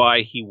for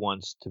why he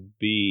wants to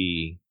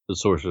be the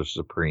Sorcerer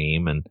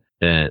Supreme,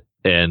 but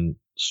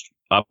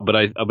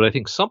I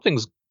think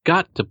something's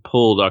got to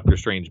pull Doctor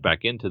Strange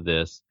back into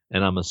this,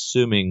 and I'm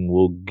assuming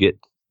we'll get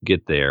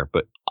there.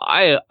 But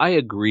I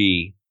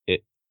agree.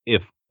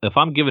 If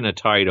I'm given a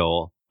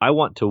title, I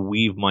want to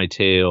weave my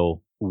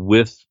tale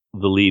with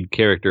the lead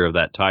character of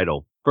that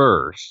title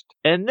first,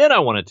 and then I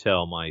want to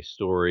tell my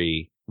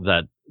story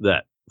that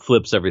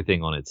flips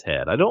everything on its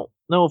head. I don't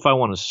know if I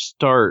want to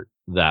start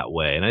that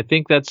way, and I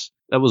think that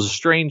was a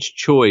strange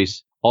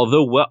choice.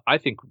 Although, I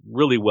think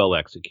really well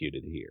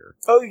executed here.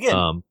 Oh,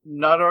 again,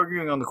 not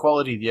arguing on the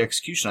quality of the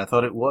execution. I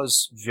thought it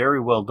was very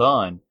well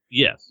done.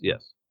 Yes.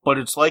 But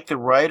it's like the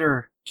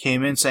writer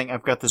came in saying,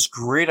 I've got this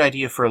great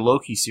idea for a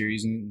Loki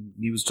series, and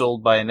he was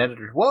told by an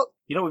editor, well,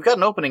 we've got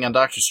an opening on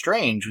Doctor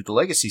Strange with the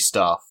Legacy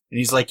stuff. And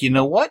he's like, you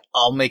know what?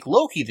 I'll make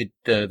Loki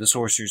the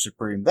Sorcerer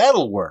Supreme.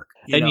 That'll work.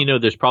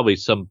 There's probably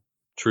some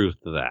truth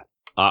to that.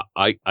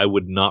 I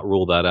would not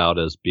rule that out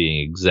as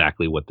being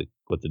exactly what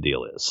the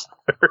deal is.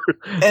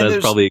 That's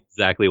probably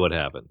exactly what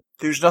happened.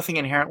 There's nothing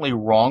inherently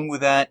wrong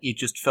with that. It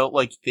just felt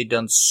like they'd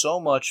done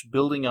so much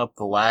building up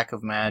the lack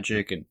of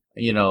magic and,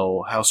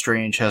 how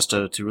Strange has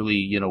to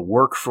really,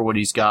 work for what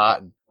he's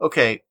got.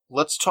 Okay,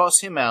 let's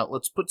toss him out.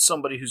 Let's put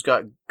somebody who's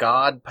got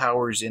god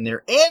powers in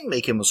there and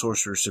make him a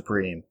Sorcerer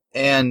Supreme.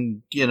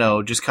 And,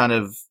 just kind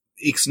of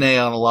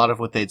ixnay on a lot of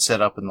what they'd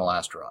set up in the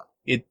last run.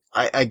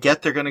 I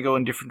get they're going to go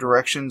in different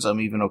directions. I'm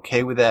even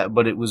okay with that,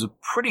 but it was a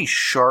pretty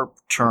sharp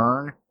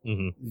turn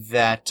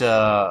that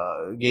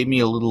gave me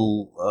a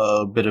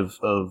little bit of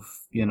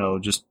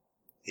just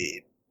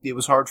it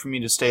was hard for me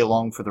to stay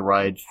along for the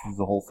ride through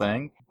the whole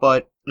thing.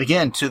 But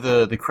again, to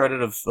the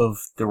credit of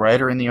the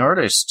writer and the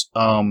artist,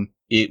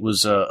 it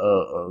was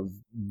a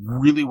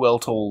really well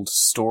told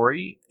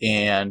story,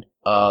 and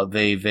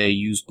they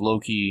used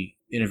Loki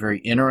in a very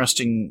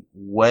interesting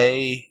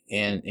way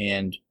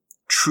and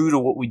true to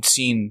what we'd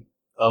seen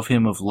of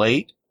him of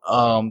late.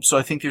 So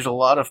I think there's a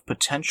lot of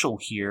potential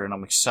here, and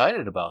I'm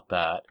excited about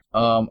that.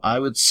 I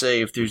would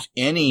say if there's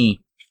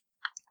any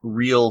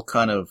real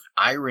kind of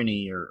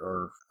irony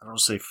or I don't want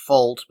to say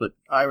fault, but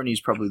irony is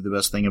probably the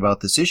best thing about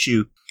this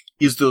issue,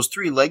 is those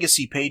 3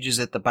 legacy pages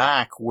at the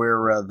back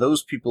where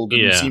those people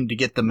didn't seem to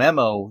get the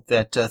memo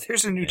that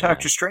there's a new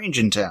Doctor Strange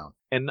in town.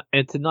 And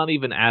to not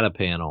even add a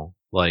panel,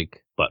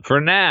 like, but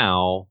for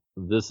now,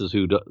 this is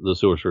who the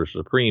Sorcerer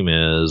Supreme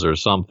is, or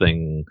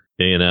something,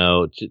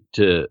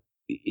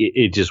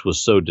 it just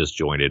was so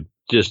disjointed.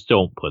 Just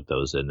don't put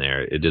those in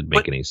there. It didn't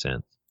make any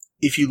sense.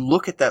 If you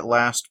look at that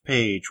last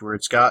page where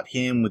it's got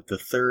him with the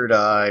third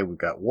eye, we've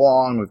got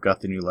Wong, we've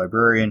got the new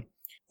librarian,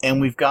 and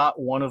we've got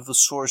one of the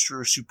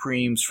Sorcerer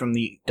Supremes from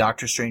the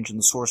Doctor Strange and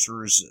the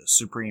Sorcerer's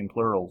Supreme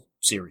plural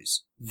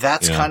series.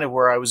 That's kind of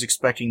where I was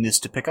expecting this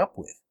to pick up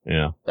with.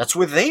 Yeah. That's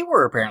where they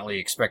were apparently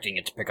expecting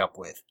it to pick up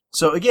with.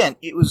 So again,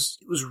 it was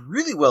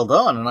really well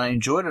done, and I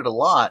enjoyed it a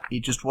lot.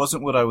 It just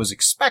wasn't what I was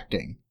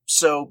expecting.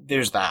 So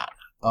there's that.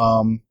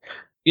 The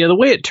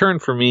way it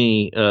turned for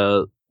me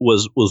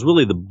was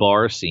really the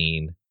bar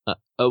scene. I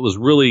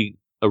really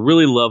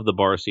loved the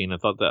bar scene. I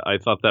thought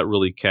that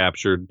really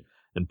captured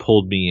and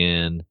pulled me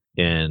in,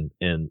 and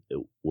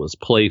it was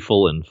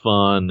playful and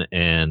fun,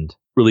 and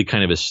really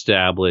kind of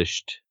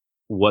established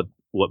what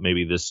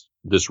maybe this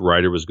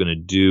writer was going to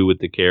do with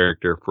the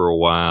character for a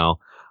while.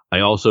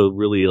 I also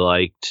really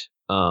liked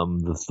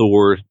the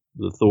Thor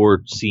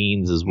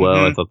scenes as well.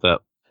 Mm-hmm. I thought that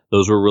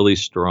those were really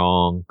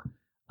strong.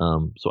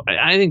 So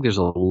I think there's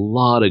a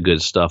lot of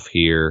good stuff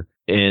here.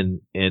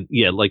 And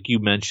like you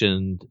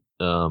mentioned,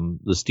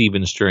 the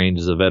Stephen Strange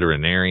as a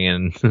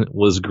veterinarian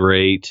was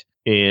great,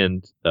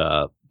 and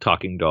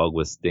Talking Dog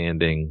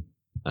withstanding.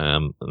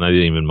 And I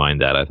didn't even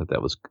mind that. I thought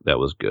that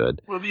was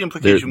good. Well, the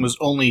implication was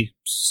only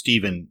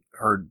Stephen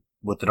heard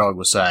what the dog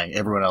was saying.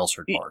 Everyone else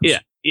heard parts.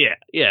 Yeah.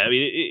 I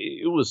mean,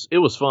 it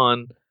was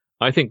fun.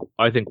 I think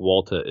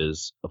Walta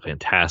is a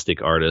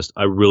fantastic artist.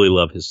 I really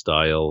love his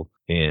style,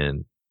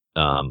 and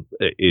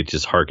it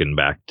just harkened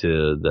back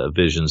to the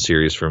Vision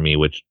series for me,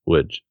 which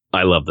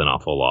I loved an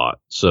awful lot.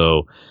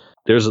 So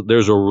there's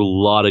a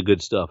lot of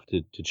good stuff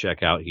to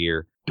check out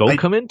here. Don't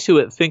come into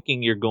it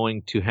thinking you're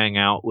going to hang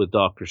out with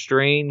Doctor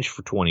Strange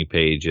for 20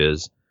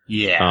 pages.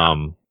 Yeah.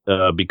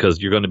 Because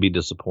you're going to be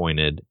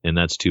disappointed, and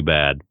that's too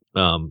bad.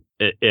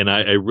 And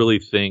I really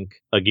think,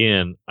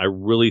 again, a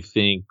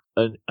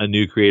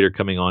new creator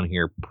coming on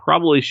here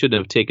probably shouldn't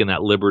have taken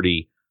that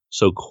liberty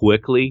so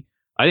quickly.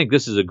 I think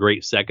this is a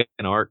great second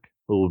arc.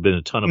 It would have been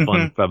a ton of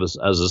fun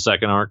as a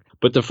second arc.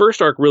 But the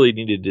first arc really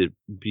needed to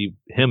be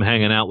him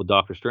hanging out with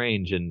Doctor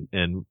Strange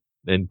and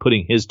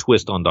putting his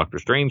twist on Doctor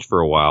Strange for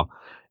a while.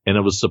 And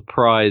I was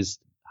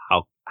surprised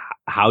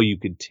how you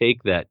could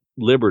take that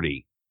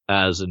liberty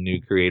as a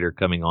new creator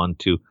coming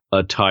onto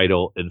a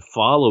title and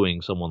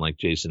following someone like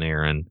Jason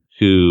Aaron,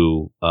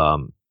 who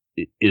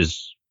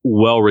is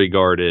well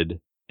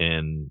regarded,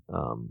 and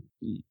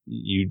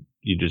you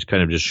just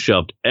kind of just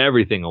shoved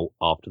everything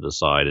off to the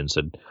side and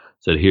said,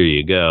 here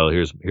you go.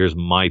 Here's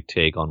my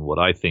take on what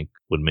I think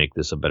would make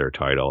this a better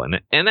title.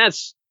 And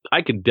that's,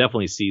 I can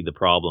definitely see the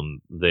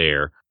problem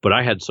there, but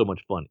I had so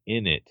much fun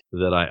in it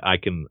that I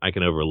can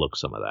overlook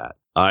some of that.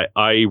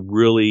 I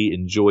really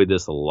enjoyed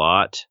this a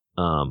lot.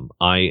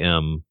 I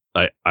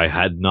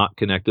had not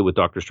connected with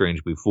Doctor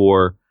Strange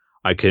before.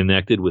 I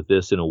connected with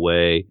this in a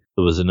way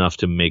that was enough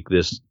to make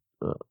this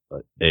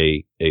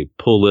a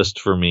pull list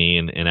for me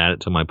and add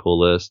it to my pull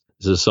list.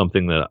 This is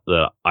something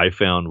that I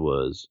found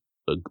was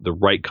the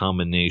right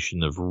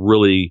combination of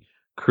really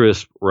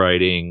crisp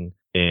writing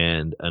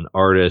and an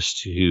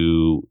artist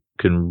who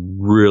can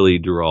really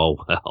draw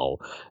well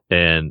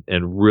and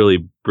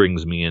really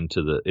brings me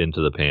into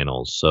the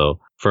panels. So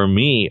for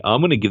me,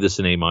 I'm going to give this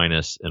an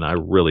A-, and I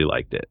really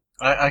liked it.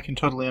 I can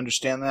totally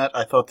understand that.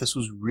 I thought this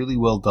was really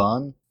well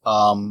done.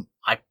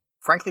 I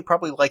frankly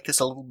probably like this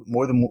a little bit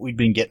more than what we've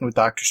been getting with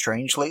Doctor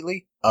Strange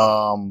lately.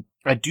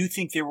 I do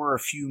think there were a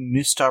few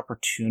missed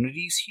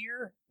opportunities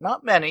here.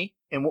 Not many.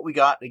 And what we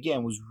got,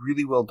 again, was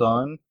really well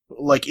done.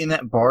 Like in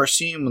that bar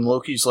scene when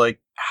Loki's like,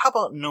 how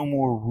about no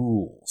more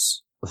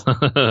rules?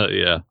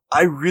 Yeah.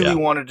 I really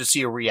wanted to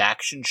see a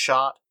reaction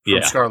shot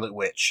from Scarlet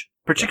Witch.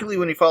 Particularly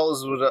when he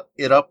follows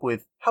it up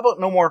with, how about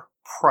no more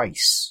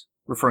price?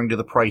 Referring to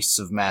the price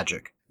of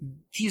magic.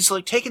 He's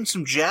like taking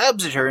some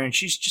jabs at her and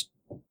she's just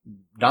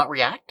not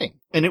reacting.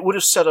 And it would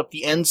have set up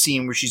the end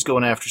scene where she's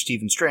going after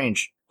Stephen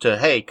Strange to,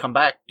 hey, come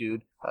back,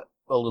 dude,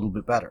 a little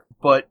bit better.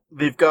 But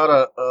they've got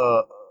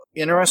a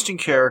interesting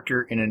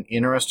character in an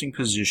interesting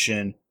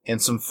position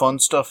and some fun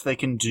stuff they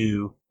can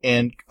do.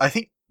 And I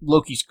think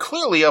Loki's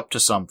clearly up to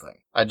something.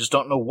 I just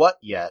don't know what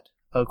yet.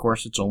 Of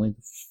course, it's only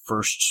the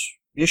first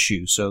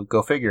issue, so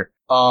go figure.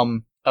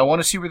 I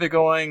want to see where they're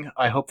going.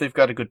 I hope they've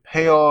got a good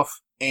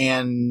payoff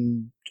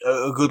and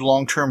a good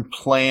long-term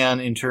plan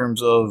in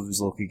terms of,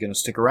 is Loki going to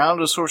stick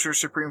around as Sorcerer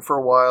Supreme for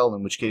a while?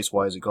 In which case,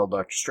 why is he called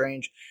Doctor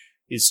Strange?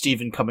 Is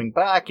Stephen coming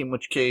back? In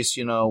which case,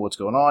 what's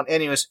going on?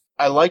 Anyways,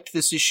 I liked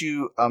this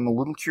issue. I'm a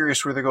little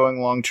curious where they're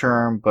going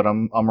long-term, but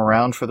I'm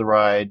around for the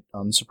ride,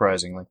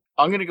 unsurprisingly.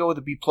 I'm going to go with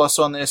a B+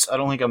 on this. I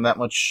don't think I'm that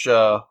much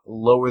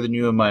lower than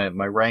you in my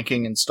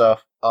ranking and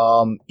stuff.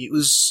 It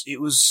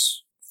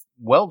was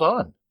well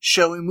done.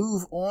 Shall we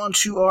move on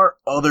to our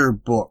other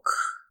book?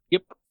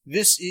 Yep.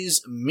 This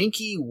is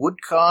Minky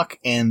Woodcock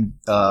and,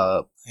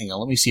 hang on,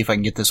 let me see if I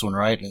can get this one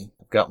right.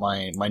 I've got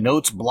my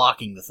notes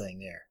blocking the thing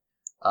there.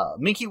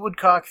 Minky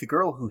Woodcock, The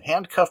Girl Who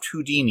Handcuffed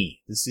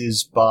Houdini. This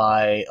is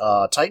by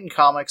Titan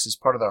Comics as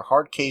part of their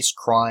Hard Case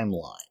Crime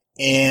line.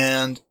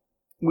 And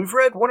we've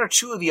read one or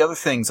two of the other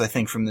things, I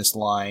think, from this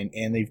line,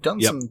 and they've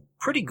done some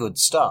pretty good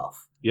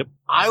stuff. Yep.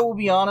 I will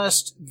be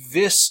honest,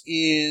 this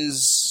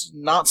is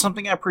not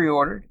something I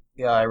pre-ordered.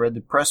 Yeah, I read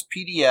the press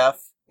PDF,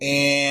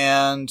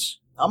 and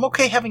I'm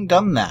okay having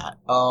done that.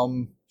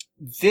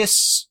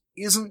 This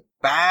isn't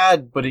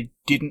bad, but it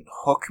didn't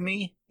hook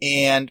me.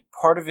 And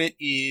part of it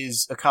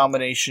is a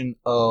combination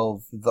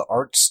of the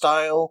art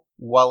style.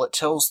 While it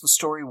tells the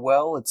story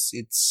well,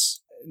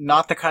 it's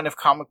not the kind of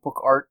comic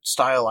book art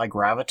style I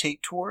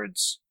gravitate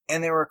towards.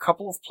 And there were a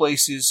couple of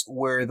places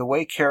where the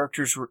way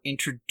characters were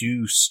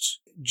introduced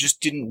just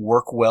didn't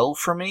work well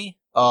for me.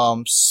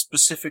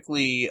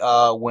 Specifically,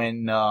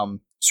 when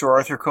Sir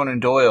Arthur Conan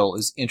Doyle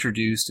is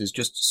introduced as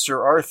just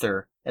Sir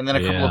Arthur, and then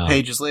a couple of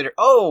pages later,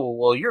 oh,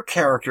 well, your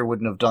character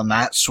wouldn't have done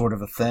that sort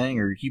of a thing,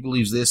 or he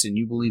believes this and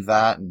you believe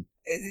that, and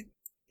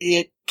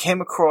it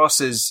came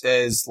across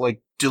as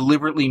like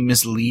deliberately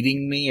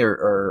misleading me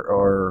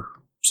or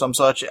some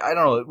such. I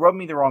don't know. It rubbed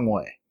me the wrong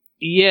way.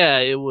 Yeah,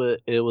 it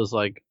was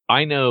like,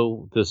 I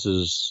know this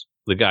is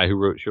the guy who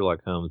wrote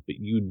Sherlock Holmes, but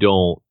you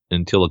don't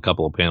until a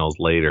couple of panels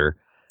later.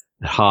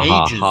 Ha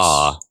ha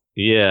ha.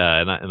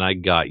 Yeah, and I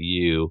got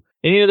you.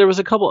 And there was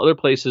a couple other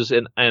places,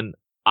 and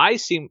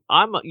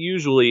I'm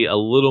usually a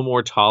little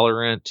more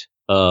tolerant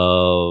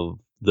of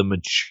the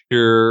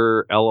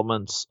mature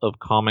elements of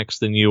comics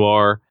than you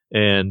are.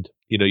 And,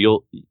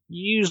 you'll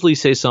usually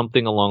say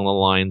something along the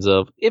lines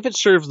of, if it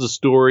serves the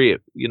story,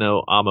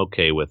 I'm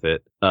okay with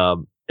it.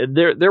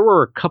 There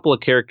were a couple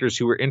of characters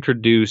who were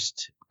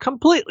introduced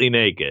completely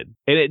naked,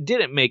 and it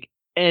didn't make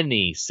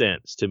any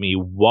sense to me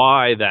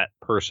why that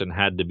person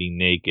had to be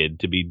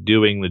naked to be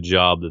doing the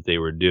job that they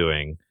were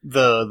doing.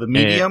 The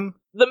medium?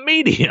 The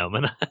medium.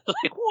 And I was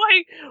like,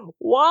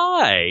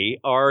 why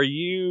are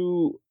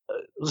you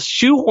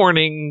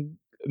shoehorning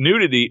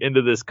nudity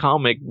into this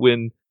comic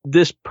when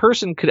this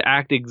person could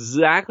act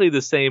exactly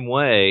the same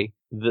way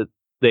that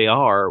they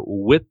are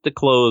with the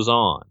clothes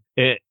on?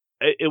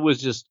 It was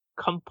just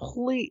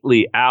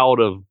completely out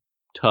of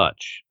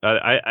touch.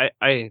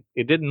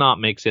 It did not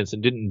make sense.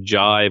 It didn't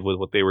jive with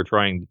what they were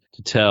trying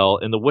to tell,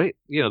 and the way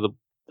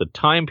the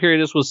time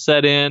period this was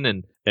set in,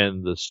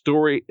 and the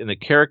story and the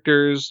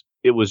characters,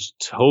 it was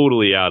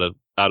totally out of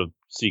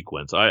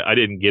sequence. I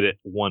didn't get it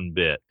one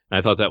bit. And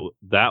I thought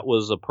that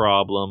was a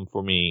problem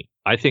for me.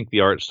 I think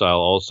the art style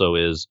also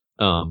is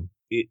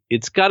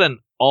it's got an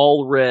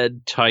all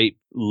red type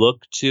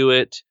look to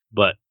it,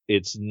 but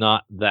it's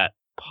not that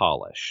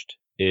polished.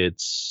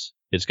 It's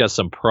got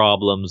some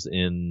problems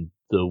in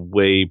the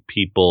way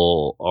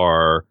people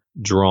are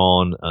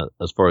drawn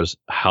as far as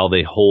how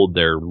they hold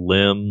their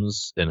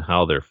limbs and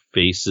how their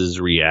faces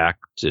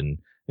react and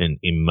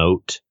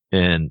emote,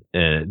 and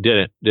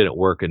it didn't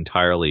work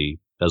entirely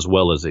as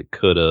well as it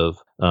could have.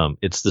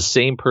 It's the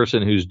same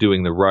person who's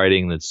doing the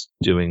writing that's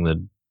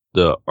doing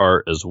the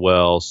art as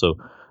well, so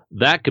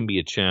that can be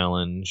a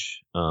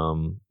challenge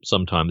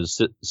sometimes.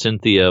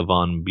 Cynthia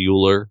Von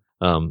Bueller,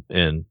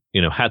 and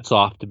hats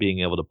off to being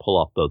able to pull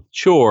off both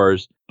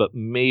chores, but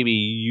maybe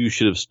you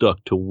should have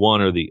stuck to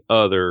one or the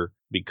other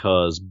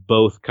because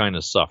both kind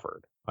of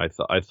suffered. I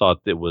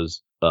thought it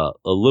was a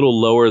little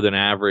lower than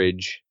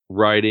average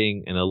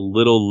writing and a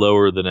little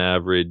lower than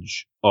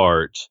average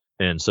art,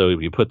 and so if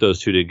you put those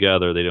two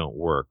together, they don't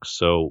work.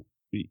 So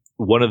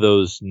one of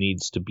those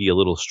needs to be a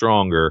little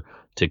stronger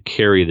to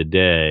carry the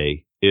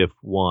day if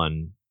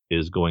one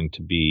is going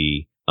to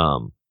be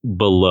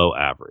below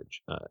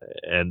average.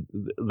 And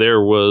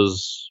there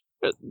was,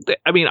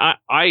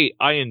 I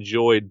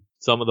enjoyed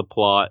some of the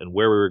plot and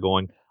where we were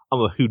going.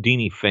 I'm a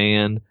Houdini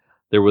fan.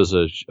 There was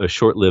a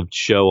short-lived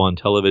show on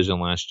television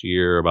last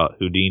year about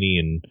Houdini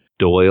and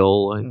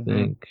Doyle, I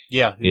think.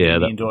 Yeah,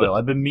 Houdini and Doyle.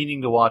 I've been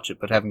meaning to watch it,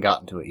 but haven't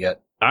gotten to it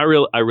yet. I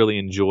really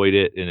enjoyed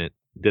it, and it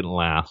didn't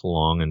last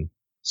long, and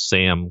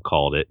Sam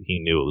called it. He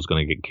knew it was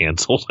going to get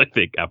canceled, I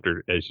think,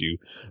 after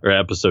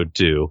episode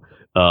 2,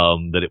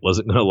 that it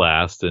wasn't going to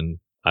last, and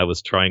I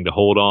was trying to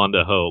hold on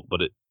to hope,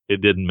 but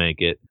it didn't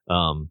make it.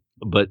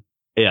 But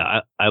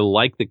yeah, I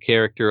like the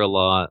character a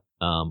lot.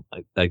 I'm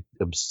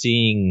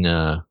seeing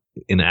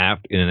in an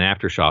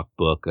Aftershock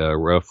book,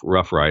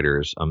 Rough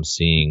Riders, I'm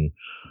seeing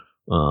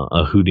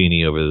a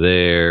Houdini over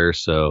there,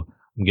 so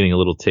I'm getting a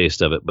little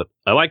taste of it. But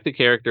I like the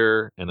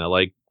character, and I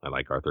like I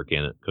like Arthur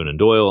Conan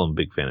Doyle. I'm a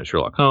big fan of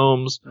Sherlock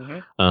Holmes.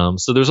 Mm-hmm.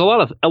 So there's a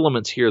lot of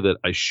elements here that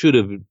I should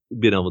have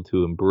been able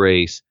to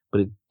embrace,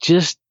 but it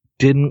just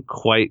didn't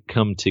quite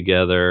come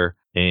together.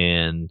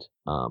 And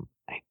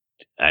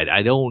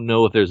I don't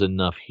know if there's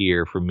enough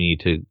here for me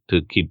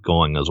to keep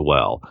going as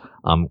well.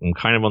 I'm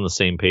kind of on the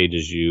same page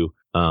as you.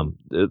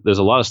 There's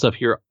a lot of stuff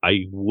here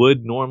I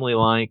would normally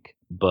like,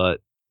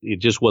 but it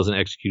just wasn't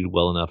executed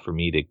well enough for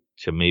me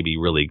to maybe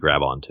really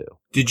grab onto.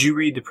 Did you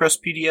read the press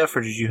PDF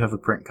or did you have a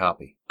print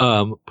copy?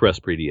 Press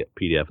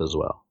PDF as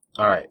well.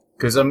 All right,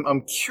 because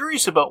I'm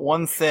curious about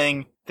one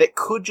thing that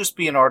could just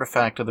be an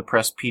artifact of the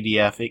press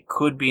PDF. It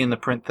could be in the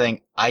print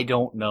thing. I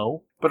don't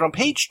know. But on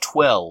page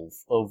 12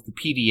 of the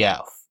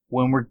PDF,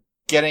 when we're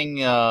getting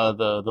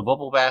the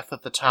bubble bath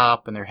at the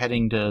top and they're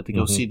heading to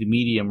go see the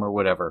medium or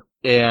whatever,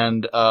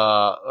 and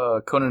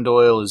Conan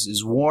Doyle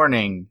is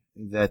warning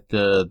that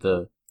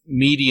the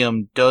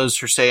medium does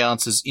her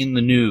seances in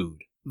the nude.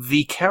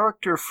 The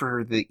character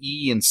for the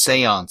E in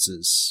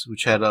seances,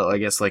 which had I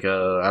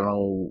don't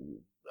know,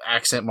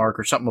 accent mark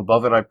or something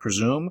above it, I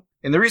presume.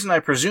 And the reason I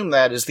presume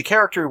that is the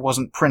character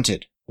wasn't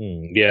printed.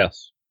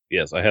 Yes,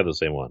 I have the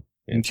same one.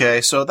 Yeah. Okay,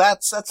 so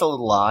that's a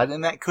little odd,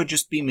 and that could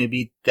just be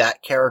maybe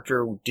that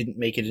character didn't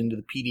make it into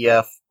the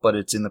PDF, but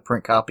it's in the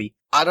print copy.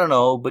 I don't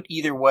know, but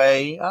either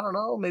way, I don't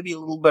know, maybe a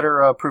little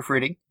better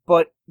proofreading.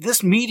 But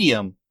this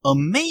medium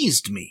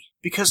amazed me,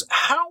 because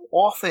how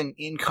often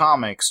in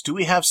comics do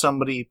we have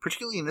somebody,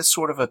 particularly in this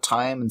sort of a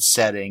time and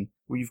setting,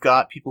 where you've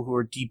got people who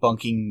are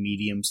debunking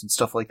mediums and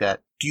stuff like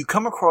that, do you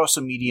come across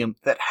a medium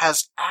that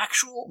has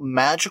actual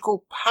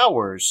magical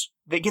powers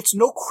that gets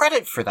no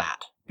credit for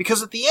that?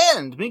 Because at the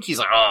end, Minky's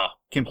like,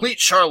 complete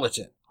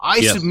charlatan.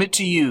 I submit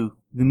to you,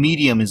 the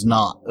medium is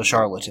not a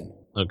charlatan.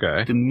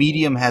 Okay. The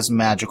medium has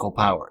magical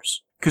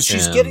powers. Because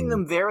she's getting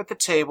them there at the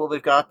table.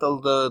 They've got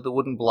the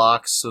wooden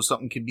blocks, so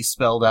something can be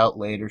spelled out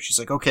later. She's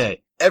like,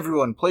 okay,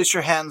 everyone, place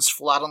your hands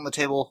flat on the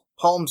table,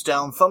 palms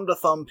down, thumb to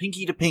thumb,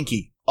 pinky to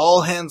pinky.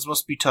 All hands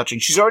must be touching.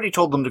 She's already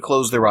told them to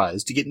close their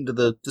eyes, to get into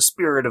the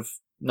spirit of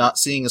not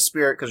seeing a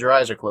spirit because your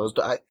eyes are closed.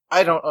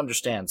 I don't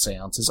understand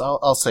seances.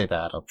 I'll say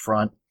that up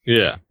front.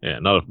 Yeah,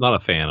 not a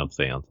fan of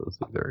seances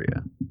either,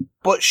 yeah.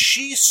 But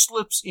she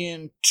slips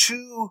in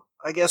two,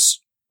 I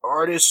guess,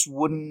 artist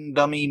wooden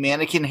dummy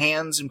mannequin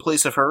hands in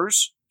place of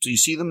hers. So you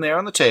see them there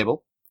on the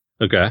table.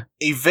 Okay.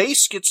 A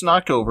vase gets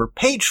knocked over.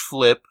 Page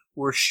flip.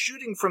 We're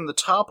shooting from the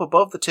top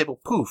above the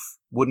table. Poof.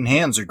 Wooden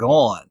hands are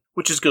gone.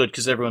 Which is good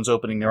because everyone's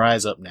opening their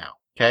eyes up now.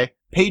 Okay.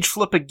 Page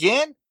flip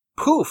again.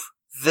 Poof.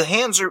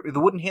 The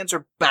wooden hands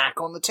are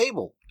back on the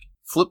table.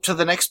 Flip to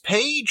the next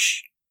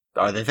page.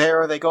 Are they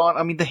there? Are they gone?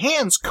 I mean, the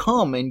hands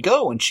come and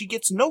go, and she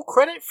gets no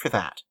credit for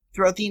that.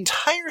 Throughout the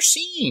entire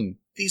scene,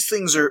 these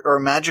things are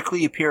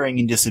magically appearing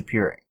and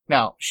disappearing.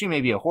 Now, she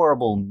may be a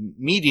horrible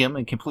medium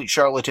and complete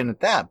charlatan at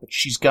that, but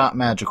she's got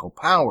magical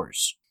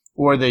powers.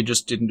 Or they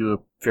just didn't do a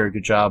very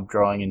good job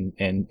drawing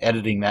and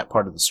editing that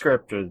part of the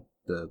script or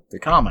the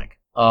comic.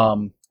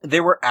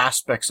 There were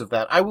aspects of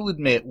that. I will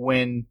admit,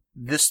 when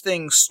this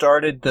thing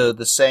started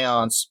the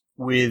seance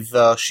with,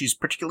 she's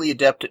particularly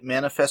adept at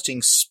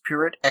manifesting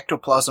spirit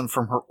ectoplasm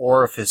from her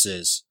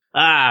orifices.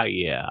 Ah,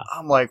 yeah.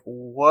 I'm like,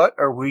 what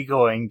are we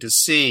going to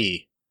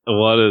see?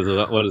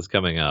 What is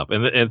coming up?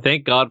 And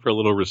thank God for a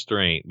little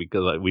restraint,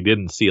 because we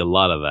didn't see a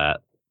lot of that,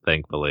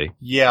 thankfully.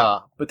 Yeah,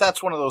 but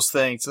that's one of those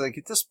things. Like,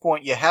 at this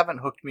point, you haven't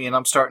hooked me, and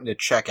I'm starting to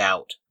check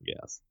out.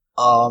 Yes.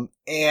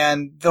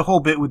 And the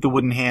whole bit with the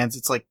wooden hands,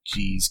 it's like,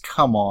 geez,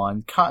 come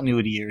on,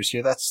 continuity errors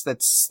here. That's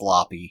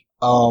sloppy.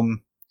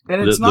 And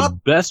it's the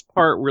best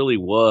part really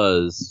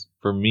was,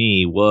 for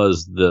me,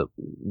 was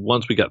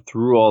once we got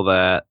through all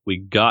that, we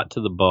got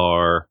to the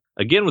bar.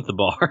 Again with the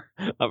bar.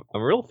 I'm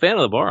a real fan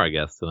of the bar, I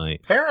guess,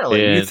 tonight.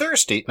 Apparently. You're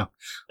thirsty. No.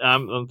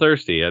 I'm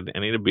thirsty. I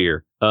need a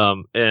beer.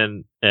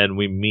 And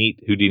we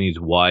meet Houdini's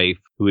wife,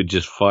 who had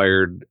just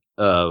fired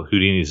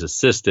Houdini's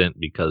assistant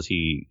because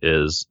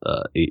he's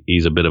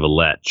a bit of a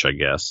lech, I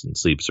guess, and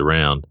sleeps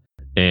around.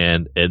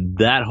 And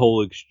that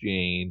whole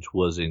exchange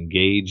was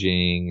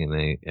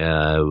engaging,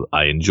 and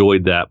I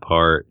enjoyed that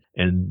part.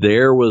 And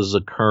there was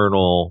a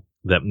kernel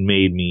that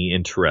made me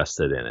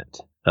interested in it.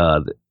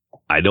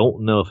 I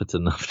don't know if it's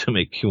enough to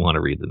make you want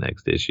to read the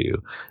next issue,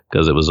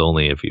 because it was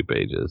only a few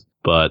pages.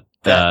 But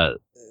that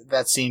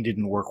scene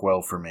didn't work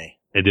well for me.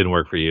 It didn't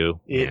work for you?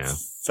 It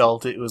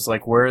was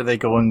like, where are they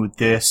going with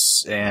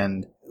this?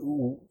 And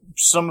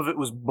some of it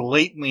was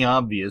blatantly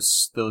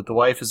obvious. The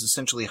wife is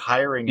essentially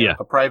hiring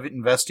a private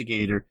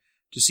investigator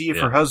to see if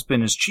her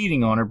husband is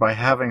cheating on her by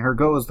having her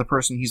go as the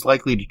person he's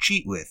likely to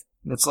cheat with.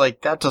 And it's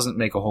like, that doesn't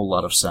make a whole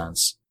lot of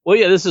sense. Well,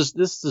 yeah, this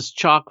is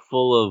chock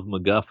full of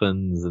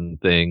MacGuffins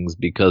and things,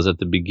 because at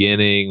the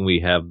beginning we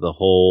have the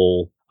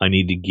whole, I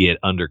need to get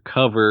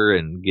undercover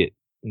and get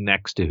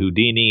next to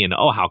Houdini, and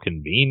how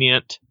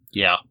convenient.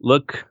 Yeah.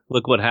 Look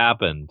what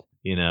happened.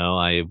 You know,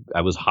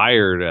 I was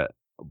hired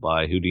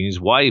by Houdini's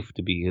wife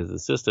to be his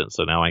assistant,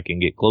 so now I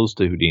can get close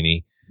to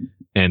Houdini.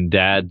 And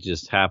Dad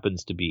just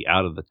happens to be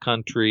out of the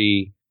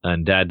country,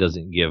 and Dad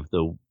doesn't give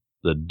the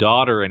the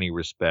daughter any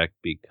respect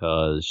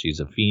because she's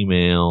a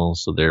female,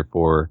 so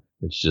therefore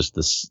it's just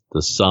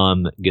the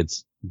son that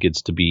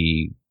gets to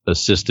be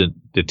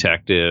assistant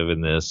detective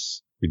in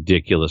this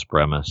ridiculous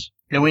premise.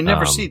 And we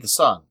never see the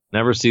son.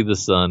 Never see the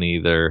son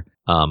either.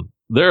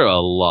 There are a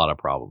lot of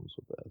problems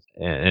with this,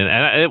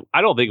 and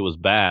I don't think it was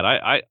bad.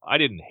 I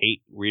didn't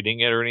hate reading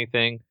it or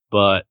anything,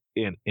 but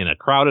in a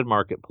crowded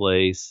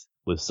marketplace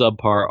with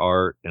subpar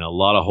art and a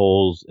lot of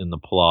holes in the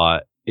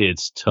plot,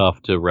 it's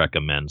tough to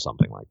recommend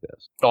something like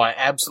this. Oh, I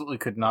absolutely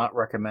could not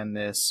recommend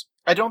this.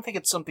 I don't think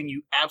it's something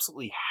you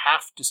absolutely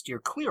have to steer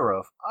clear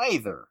of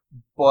either.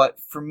 But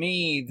for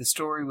me, the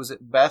story was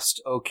at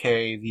best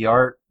okay, the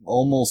art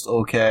almost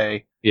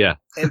okay. Yeah.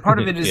 And part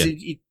of it is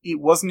it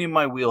wasn't in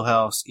my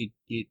wheelhouse.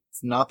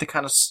 It's not the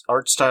kind of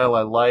art style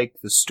I like.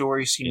 The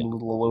story seemed a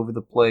little all over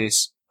the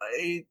place.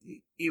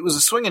 It was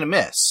a swing and a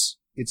miss.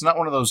 It's not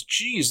one of those,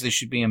 geez, they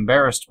should be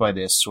embarrassed by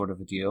this sort of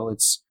a deal.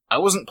 I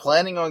wasn't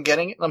planning on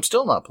getting it, and I'm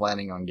still not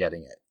planning on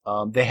getting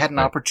it. They had an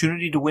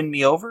opportunity to win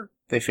me over.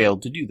 They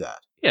failed to do that.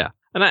 Yeah.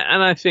 And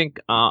I think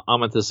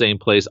I'm at the same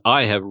place.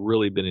 I have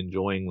really been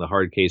enjoying the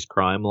Hard Case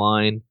Crime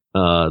line,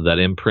 that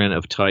imprint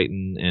of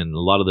Titan, and a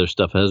lot of their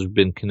stuff has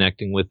been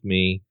connecting with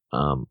me.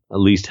 At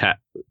least 4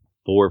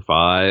 or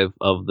 5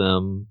 of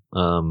them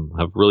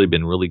have really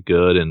been really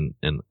good, and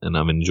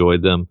I've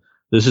enjoyed them.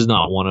 This is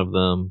not one of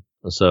them.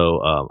 So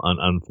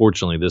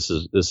unfortunately, this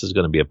is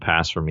going to be a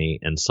pass for me,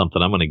 and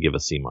something I'm going to give a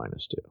C-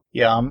 to.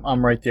 Yeah,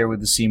 I'm right there with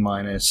the C-.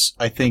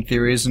 I think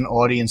there is an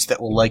audience that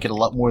will like it a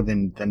lot more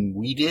than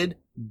we did,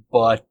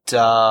 but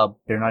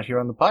they're not here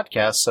on the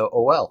podcast, so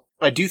oh well.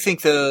 I do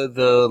think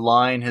the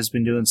line has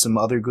been doing some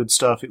other good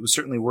stuff. It was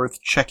certainly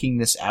worth checking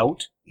this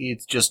out.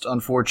 It's just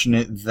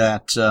unfortunate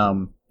that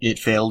it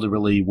failed to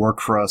really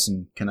work for us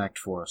and connect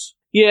for us.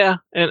 Yeah,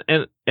 and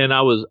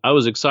I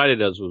was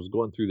excited as I was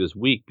going through this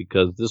week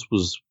because this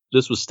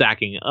was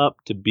stacking up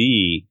to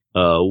be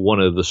one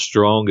of the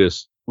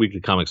strongest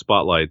weekly comic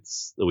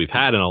spotlights that we've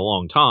had in a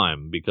long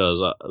time, because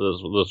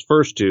those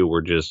first 2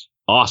 were just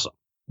awesome.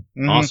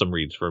 Mm-hmm. Awesome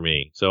reads for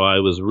me. So I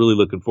was really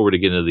looking forward to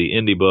getting into the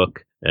indie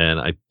book, and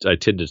I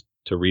tend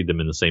to read them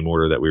in the same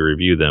order that we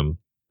review them.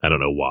 I don't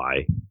know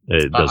why.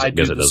 It doesn't, I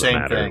do the same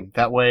matter. Thing.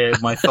 That way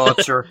my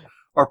thoughts are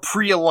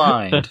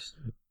pre-aligned.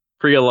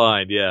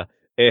 Pre-aligned, yeah.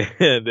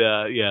 And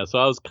so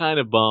I was kind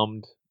of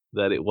bummed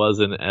that it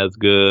wasn't as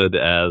good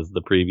as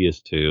the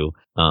previous 2.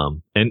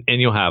 And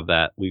you'll have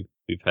that. We've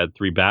had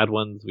 3 bad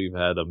ones. We've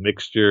had a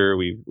mixture.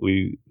 We've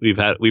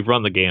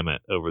run the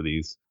gamut over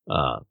these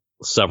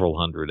several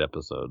hundred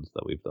episodes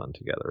that we've done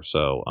together.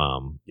 So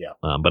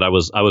but I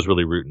was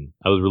really rooting.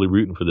 I was really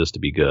rooting for this to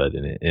be good,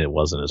 and it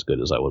wasn't as good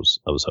as I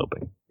was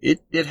hoping.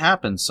 It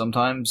happens.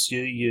 Sometimes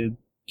you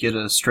get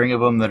a string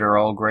of them that are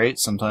all great.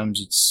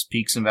 Sometimes it's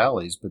peaks and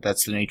valleys, but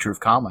that's the nature of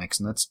comics,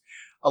 and that's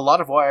a lot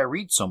of why I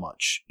read so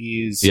much.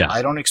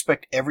 I don't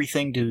expect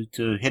everything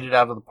to hit it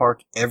out of the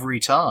park every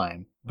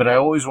time, but I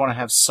always want to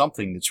have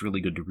something that's really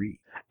good to read.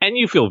 And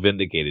you feel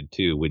vindicated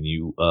too when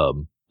you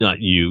not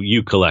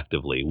you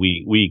collectively,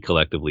 we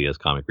collectively as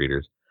comic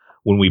readers,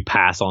 when we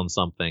pass on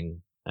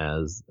something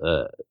as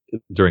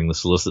during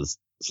the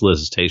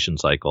solicitation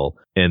cycle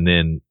and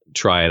then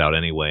try it out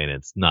anyway and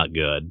it's not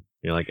good.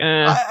 You're like,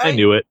 I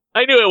knew it.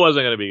 I knew it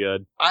wasn't going to be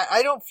good.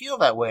 I don't feel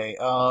that way.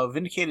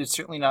 Vindicated is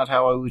certainly not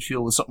how I would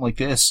feel with something like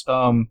this.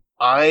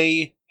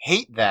 I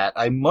hate that.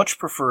 I much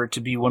prefer it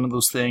to be one of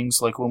those things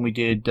like when we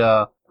did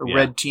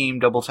Red Team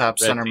Double Tap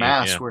Center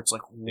Mass, where it's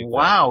like,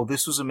 wow,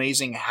 this was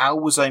amazing. How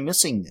was I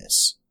missing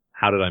this?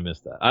 How did I miss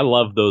that? I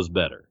love those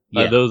better.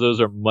 Yeah. Those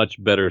are much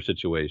better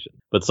situations.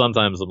 But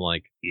sometimes I'm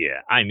like,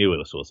 I knew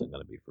this wasn't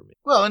going to be for me.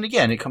 Well, and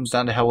again, it comes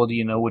down to how well do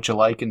you know what you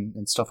like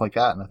and stuff like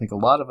that. And I think a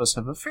lot of us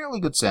have a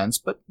fairly good sense,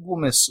 but we'll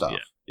miss stuff.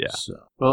 Yeah. So, well,